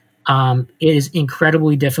 it is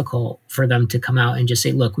incredibly difficult for them to come out and just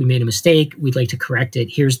say, "Look, we made a mistake. We'd like to correct it.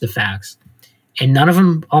 Here's the facts." And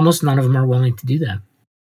almost none of them are willing to do that.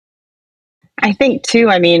 I think too,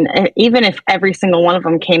 even if every single one of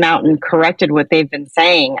them came out and corrected what they've been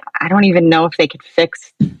saying, I don't even know if they could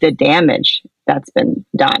fix the damage that's been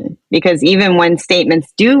done. Because even when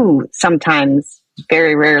statements do sometimes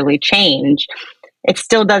very rarely change, it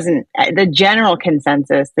still doesn't, the general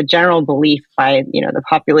consensus, the general belief by, the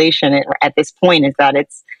population at this point is that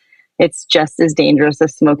it's just as dangerous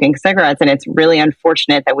as smoking cigarettes. And it's really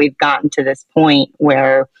unfortunate that we've gotten to this point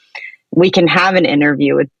where we can have an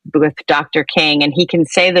interview with Dr. King and he can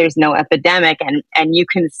say there's no epidemic, and you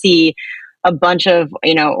can see a bunch of,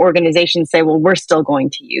 organizations say, well, we're still going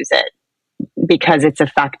to use it because it's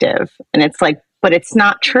effective. And it's like, but it's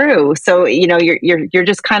not true. So, you're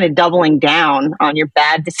just kind of doubling down on your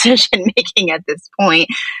bad decision making at this point.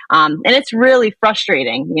 And it's really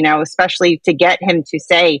frustrating, especially to get him to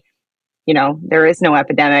say, there is no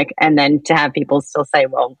epidemic. And then to have people still say,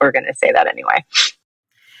 well, we're going to say that anyway.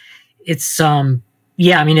 It's,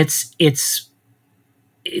 it's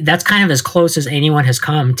that's kind of as close as anyone has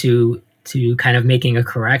come to kind of making a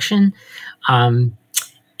correction. And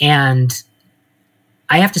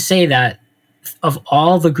I have to say that of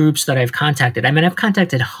all the groups that I've contacted, I've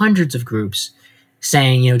contacted hundreds of groups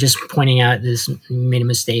saying, just pointing out this made a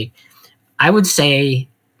mistake. I would say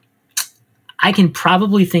I can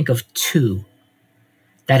probably think of two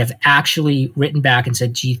that have actually written back and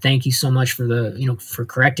said, "Gee, thank you so much for for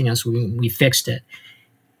correcting us. We fixed it."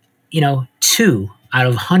 Two out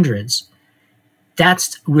of hundreds.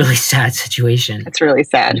 That's a really sad situation. It's really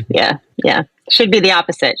sad. Yeah. Should be the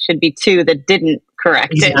opposite. Should be two that didn't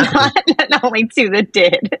correct it, not only two that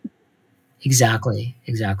did. Exactly.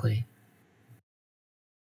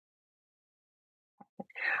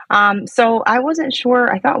 So I wasn't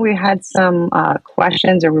sure. I thought we had some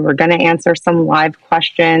questions, or we were going to answer some live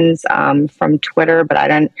questions from Twitter, but I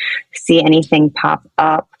didn't see anything pop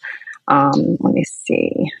up. Let me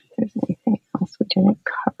see if there's anything else we didn't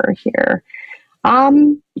cover here.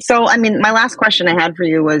 So, I mean, my last question I had for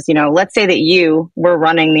you was, let's say that you were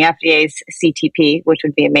running the FDA's CTP, which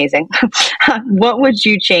would be amazing. What would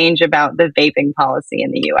you change about the vaping policy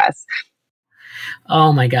in the US?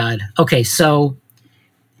 Oh my God. Okay, so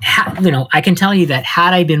I can tell you that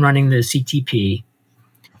had I been running the CTP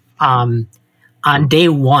on day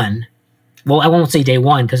one, well, I won't say day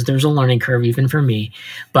one because there's a learning curve even for me,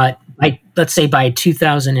 but let's say by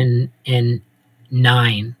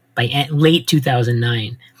 2009, by late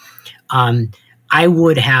 2009, I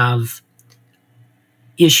would have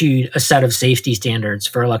issued a set of safety standards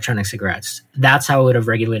for electronic cigarettes. That's how I would have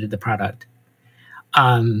regulated the product.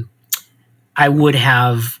 I would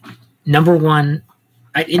have, number one,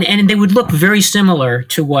 and they would look very similar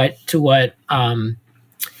to what the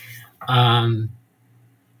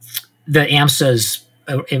AMSA's,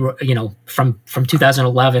 from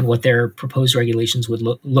 2011, what their proposed regulations would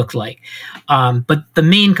look like. But the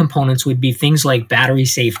main components would be things like battery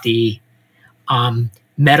safety,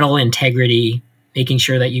 metal integrity, making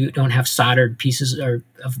sure that you don't have soldered pieces of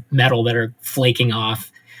metal that are flaking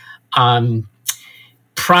off.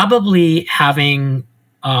 Probably having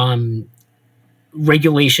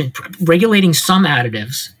regulating some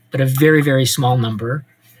additives, but a very, very small number.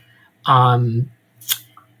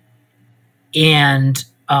 And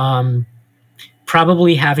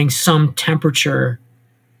probably having some temperature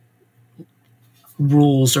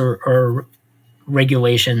rules or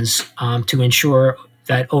regulations to ensure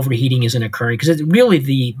that overheating isn't occurring. Because it's really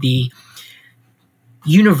the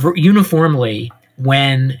uniformly,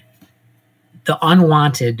 when the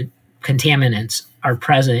unwanted contaminants are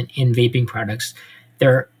present in vaping products,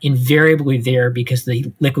 they're invariably there because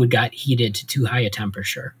the liquid got heated to too high a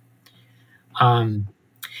temperature. And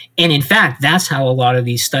in fact, that's how a lot of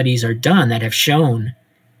these studies are done that have shown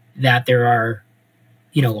that there are,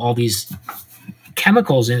 all these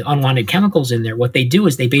chemicals and unwanted chemicals in there. What they do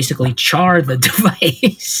is they basically char the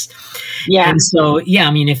device. Yeah. And so,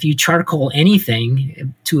 if you charcoal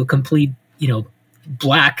anything to a complete,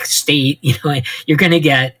 black state, you're going to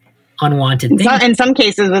get unwanted things. In some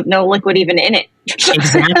cases with no liquid even in it.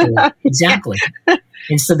 Exactly.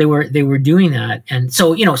 And so they were doing that. And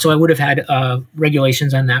so, so I would have had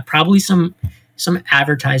regulations on that, probably some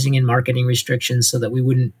advertising and marketing restrictions so that we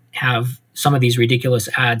wouldn't have some of these ridiculous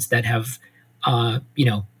ads that have,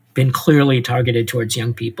 been clearly targeted towards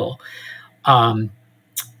young people.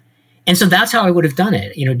 And so that's how I would have done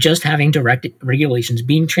it, just having direct regulations,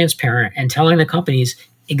 being transparent and telling the companies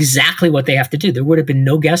exactly what they have to do. There would have been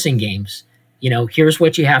no guessing games. Here's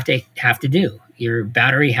what you have to do. Your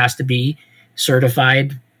battery has to be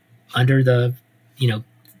certified under the,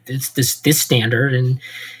 this standard. And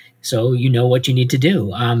so what you need to do.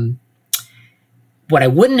 What I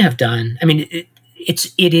wouldn't have done,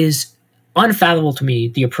 it is unfathomable to me,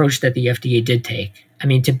 the approach that the FDA did take.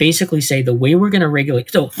 To basically say the way we're going to regulate.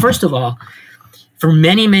 So first of all, for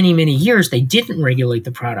many, many, many years, they didn't regulate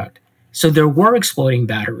the product. So there were exploding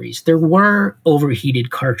batteries. There were overheated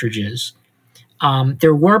cartridges.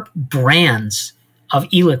 There were brands of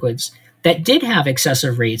e-liquids that did have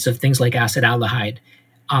excessive rates of things like acetaldehyde,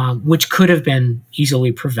 which could have been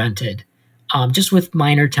easily prevented just with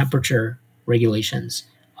minor temperature regulations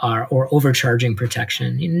or overcharging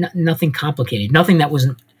protection. Nothing complicated, nothing that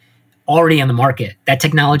wasn't already on the market. That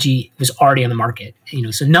technology was already on the market.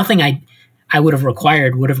 So nothing I would have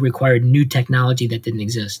required new technology that didn't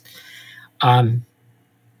exist. And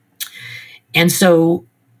so,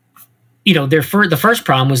 the first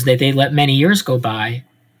problem was that they let many years go by,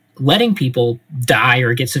 letting people die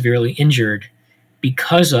or get severely injured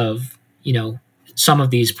because of, some of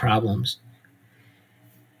these problems.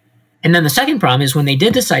 And then the second problem is when they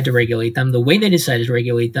did decide to regulate them, the way they decided to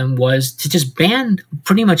regulate them was to just ban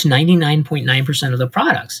pretty much 99.9% of the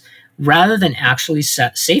products rather than actually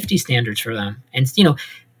set safety standards for them. And,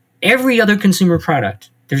 every other consumer product,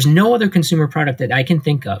 there's no other consumer product that I can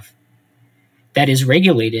think of that is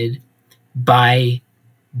regulated by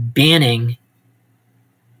banning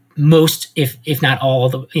most, if not all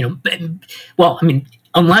of the,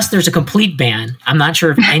 unless there's a complete ban, I'm not sure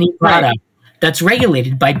of any product that's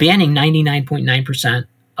regulated by banning 99.9%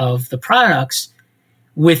 of the products,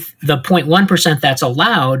 with the 0.1% that's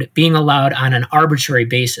allowed being allowed on an arbitrary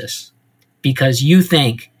basis because you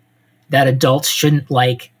think that adults shouldn't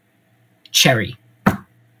like cherry.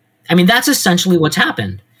 That's essentially what's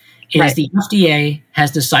happened. The FDA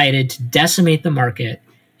has decided to decimate the market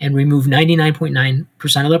and remove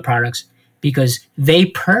 99.9% of the products because they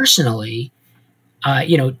personally,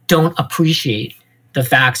 don't appreciate the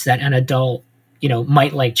facts that an adult,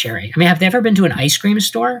 might like cherry. I mean, have they ever been to an ice cream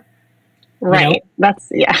store? Right. That's,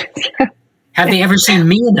 yeah. Have they ever seen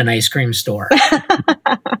me in an ice cream store?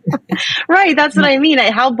 Right. That's what I mean.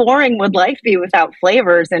 How boring would life be without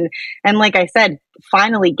flavors? And like I said,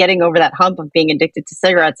 finally getting over that hump of being addicted to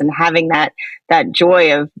cigarettes and having that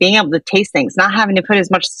joy of being able to taste things, not having to put as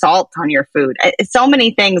much salt on your food. So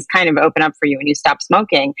many things kind of open up for you when you stop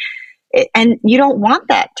smoking. And you don't want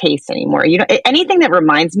that taste anymore. Anything that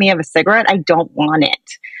reminds me of a cigarette, I don't want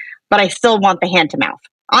it, but I still want the hand to mouth.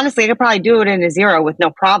 Honestly, I could probably do it in a zero with no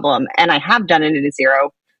problem. And I have done it in a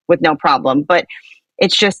zero with no problem, but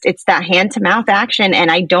it's that hand to mouth action.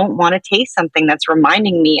 And I don't want to taste something that's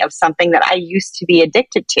reminding me of something that I used to be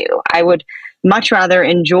addicted to. I would much rather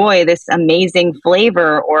enjoy this amazing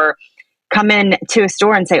flavor or come in to a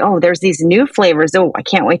store and say, oh, there's these new flavors. Oh, I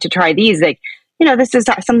can't wait to try these. Like, this is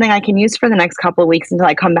something I can use for the next couple of weeks until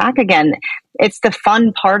I come back again. It's the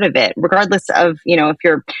fun part of it, regardless of, if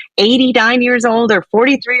you're 89 years old or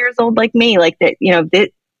 43 years old like me, like that,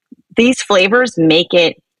 these flavors make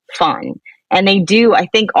it fun. And they do, I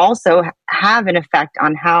think, also have an effect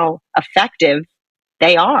on how effective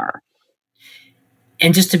they are.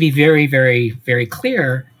 And just to be very, very, very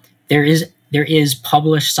clear, there is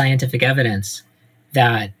published scientific evidence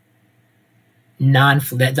that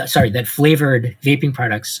that flavored vaping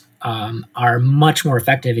products are much more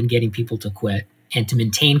effective in getting people to quit and to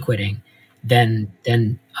maintain quitting than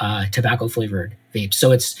tobacco flavored vapes.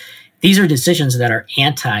 So these are decisions that are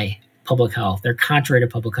anti public health. They're contrary to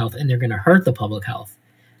public health, and they're going to hurt the public health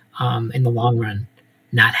in the long run,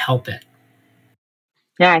 not help it.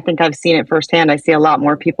 Yeah, I think I've seen it firsthand. I see a lot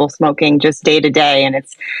more people smoking just day to day, and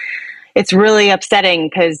it's really upsetting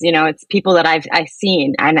because, it's people that I've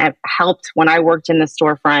seen and I've helped when I worked in the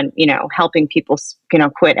storefront, helping people,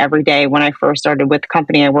 quit every day. When I first started with the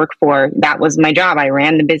company I work for, that was my job. I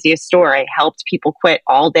ran the busiest store. I helped people quit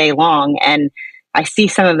all day long. And I see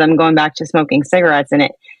some of them going back to smoking cigarettes, and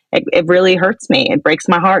it really hurts me. It breaks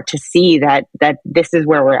my heart to see that this is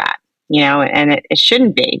where we're at, and it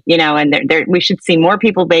shouldn't be, and we should see more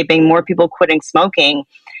people vaping, more people quitting smoking.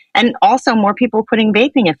 And also more people quitting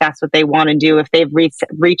vaping if that's what they want to do, if they've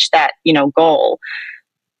reached that, goal.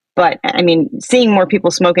 But I mean, seeing more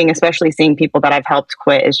people smoking, especially seeing people that I've helped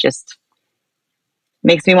quit, is just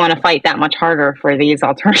makes me want to fight that much harder for these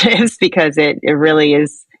alternatives because it really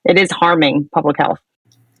is, it is harming public health.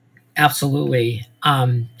 Absolutely.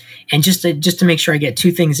 And just to make sure I get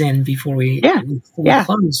two things in before we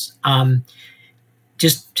close,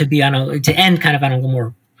 just to end kind of on a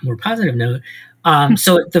little more positive note.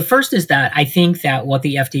 So the first is that I think that what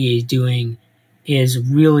the FDA is doing is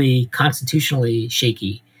really constitutionally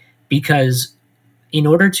shaky, because in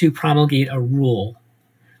order to promulgate a rule,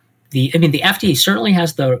 the FDA certainly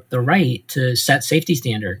has the right to set safety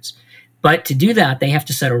standards, but to do that, they have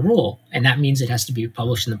to set a rule, and that means it has to be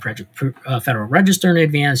published in the Federal Register in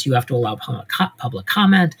advance. You have to allow public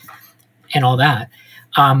comment and all that.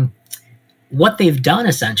 What they've done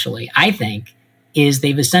essentially, I think, is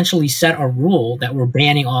they've essentially set a rule that we're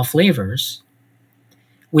banning all flavors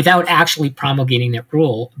without actually promulgating that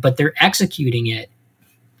rule, but they're executing it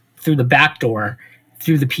through the back door,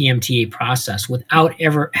 through the PMTA process, without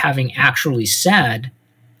ever having actually said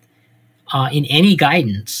in any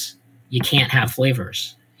guidance, you can't have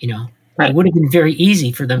flavors. Right. It would have been very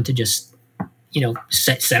easy for them to just,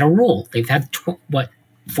 set a rule. They've had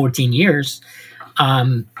 14 years.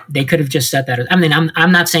 They could have just set that. I mean,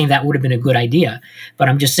 I'm not saying that would have been a good idea, but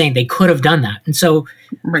I'm just saying they could have done that. And so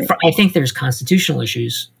right. I think there's constitutional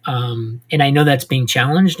issues. And I know that's being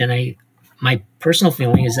challenged. And my personal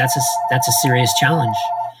feeling is that's a serious challenge.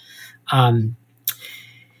 The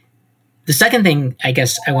second thing I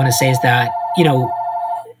guess I want to say is that,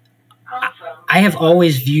 I have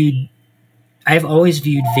always viewed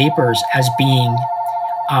vapors as being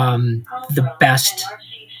the best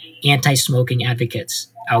anti-smoking advocates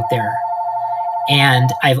out there.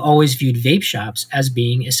 And I've always viewed vape shops as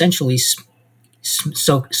being essentially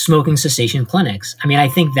smoking cessation clinics. I mean, I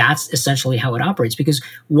think that's essentially how it operates, because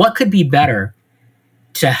what could be better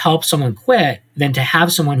to help someone quit than to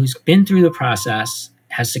have someone who's been through the process,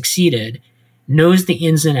 has succeeded, knows the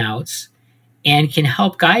ins and outs, and can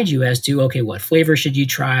help guide you as to, okay, what flavor should you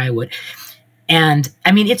try? And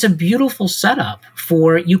I mean, it's a beautiful setup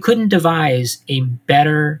you couldn't devise a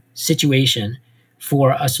better situation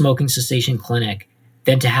for a smoking cessation clinic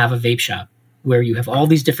than to have a vape shop where you have all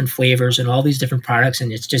these different flavors and all these different products.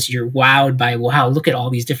 And it's just, you're wowed by, wow, look at all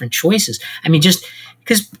these different choices. I mean, just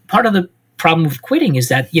because part of the problem with quitting is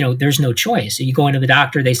that, there's no choice. So you go into the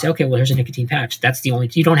doctor, they say, okay, well, here's a nicotine patch. That's the only,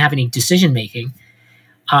 you don't have any decision making.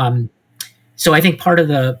 So I think part of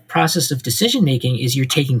the process of decision making is you're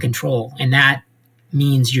taking control, and that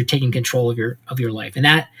means you're taking control of your life. And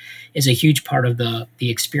that is a huge part of the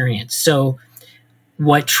experience. So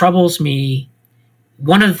what troubles me,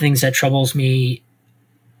 one of the things that troubles me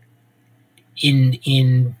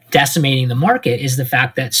in decimating the market is the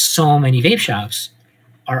fact that so many vape shops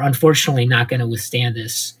are unfortunately not going to withstand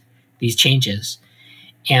these changes.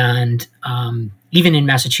 And even in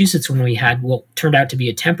Massachusetts, when we had what turned out to be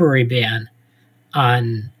a temporary ban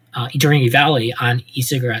on during Valley on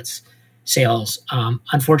e-cigarettes sales,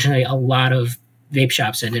 unfortunately, a lot of vape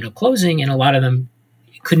shops ended up closing, and a lot of them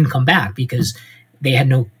couldn't come back because they had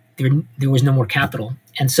there was no more capital.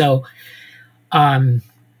 And so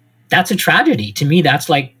that's a tragedy. To me, that's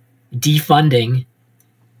like defunding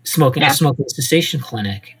smoking, a smoking cessation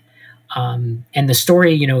clinic. And the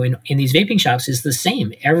story, in these vaping shops is the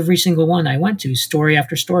same. Every single one I went to, story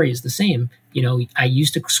after story is the same. I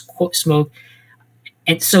used to smoke.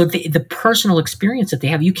 And so the personal experience that they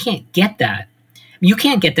have, you can't get that. You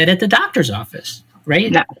can't get that at the doctor's office,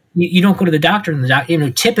 right? No. You don't go to the doctor,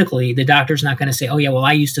 and typically the doctor's not going to say, oh yeah, well,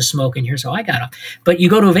 I used to smoke and here's how I got off. But you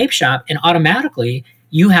go to a vape shop and automatically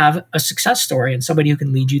you have a success story and somebody who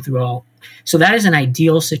can lead you through all. So that is an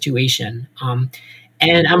ideal situation.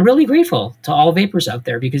 And I'm really grateful to all vapors out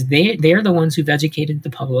there, because they're the ones who've educated the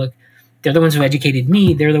public. They're the ones who educated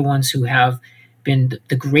me. They're the ones who have been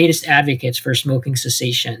the greatest advocates for smoking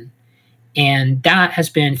cessation. And that has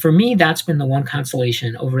been, for me, that's been the one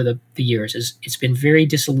consolation over the years. It's been very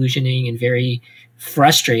disillusioning and very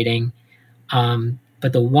frustrating.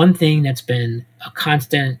 But the one thing that's been a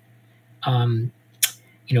constant,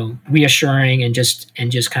 reassuring and just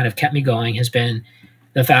kind of kept me going has been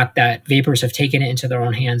the fact that vapors have taken it into their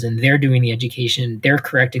own hands, and they're doing the education, they're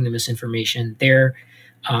correcting the misinformation, they're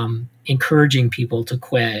encouraging people to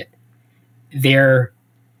quit, they're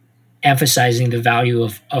emphasizing the value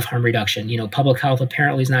of harm reduction. Public health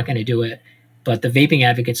apparently is not going to do it, but the vaping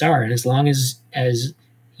advocates are. And as long as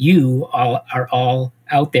you all are all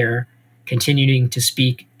out there continuing to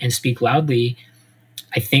speak loudly,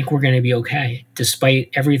 I think we're going to be okay. Despite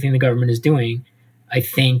everything the government is doing, I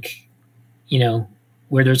think,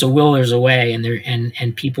 where there's a will, there's a way,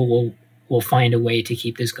 and people will find a way to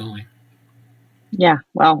keep this going. Yeah,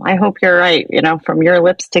 well, I hope you're right. From your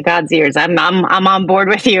lips to God's ears, I'm on board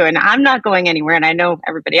with you, and I'm not going anywhere. And I know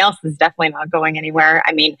everybody else is definitely not going anywhere.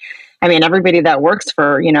 I mean, everybody that works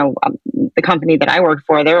for the company that I work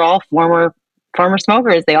for, they're all former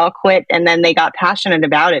smokers. They all quit, and then they got passionate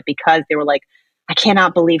about it because they were like, I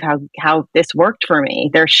cannot believe how this worked for me.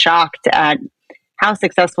 They're shocked at how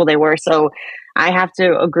successful they were. So I have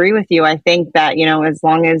to agree with you. I think that, as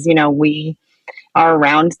long as, we are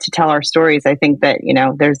around to tell our stories, I think that,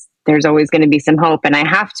 there's always going to be some hope. And I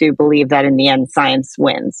have to believe that in the end, science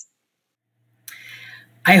wins.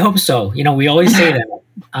 I hope so. We always say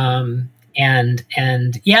that.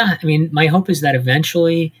 And yeah, my hope is that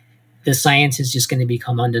eventually the science is just going to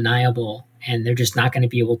become undeniable, and they're just not going to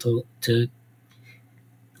be able to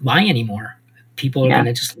lie anymore. People are going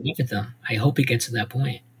to just laugh at them. I hope it gets to that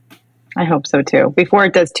point. I hope so too. Before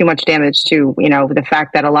it does too much damage to, the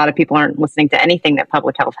fact that a lot of people aren't listening to anything that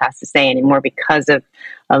public health has to say anymore because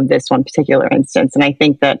of this one particular instance. And I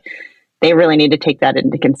think that they really need to take that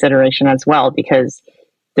into consideration as well, because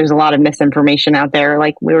there's a lot of misinformation out there,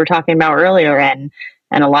 like we were talking about earlier. And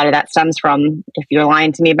a lot of that stems from, if you're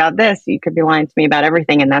lying to me about this, you could be lying to me about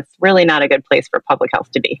everything. And that's really not a good place for public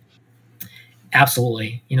health to be.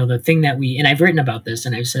 Absolutely. The thing that and I've written about this,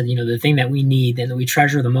 and I've said, the thing that we need and that we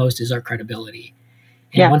treasure the most is our credibility.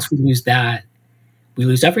 And once we lose that, we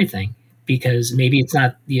lose everything, because maybe it's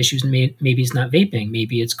not the issues. Maybe it's not vaping.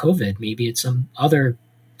 Maybe it's COVID. Maybe it's some other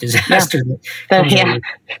disaster.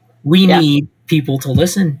 We need people to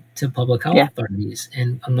listen to public health authorities.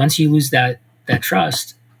 And once you lose that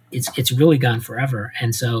trust, it's really gone forever.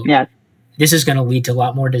 And so this is going to lead to a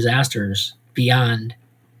lot more disasters beyond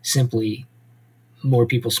simply more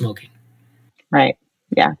people smoking. Right.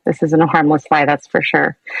 Yeah. This isn't a harmless lie. That's for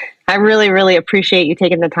sure. I really, really appreciate you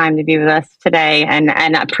taking the time to be with us today, and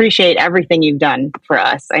appreciate everything you've done for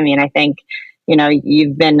us. I think,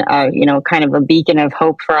 you've been, kind of a beacon of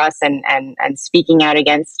hope for us, and speaking out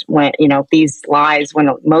against these lies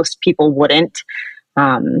when most people wouldn't,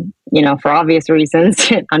 for obvious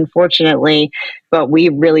reasons, unfortunately, but we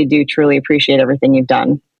really do truly appreciate everything you've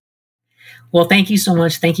done. Well, thank you so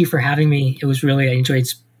much. Thank you for having me. It was really, I enjoyed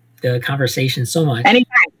the conversation so much. Anytime.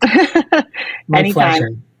 Pleasure.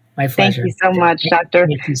 My pleasure. Thank you so much, Doctor.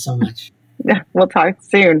 Thank you so much. We'll talk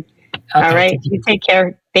soon. I'll All talk to right. You you. take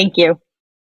care. Thank you.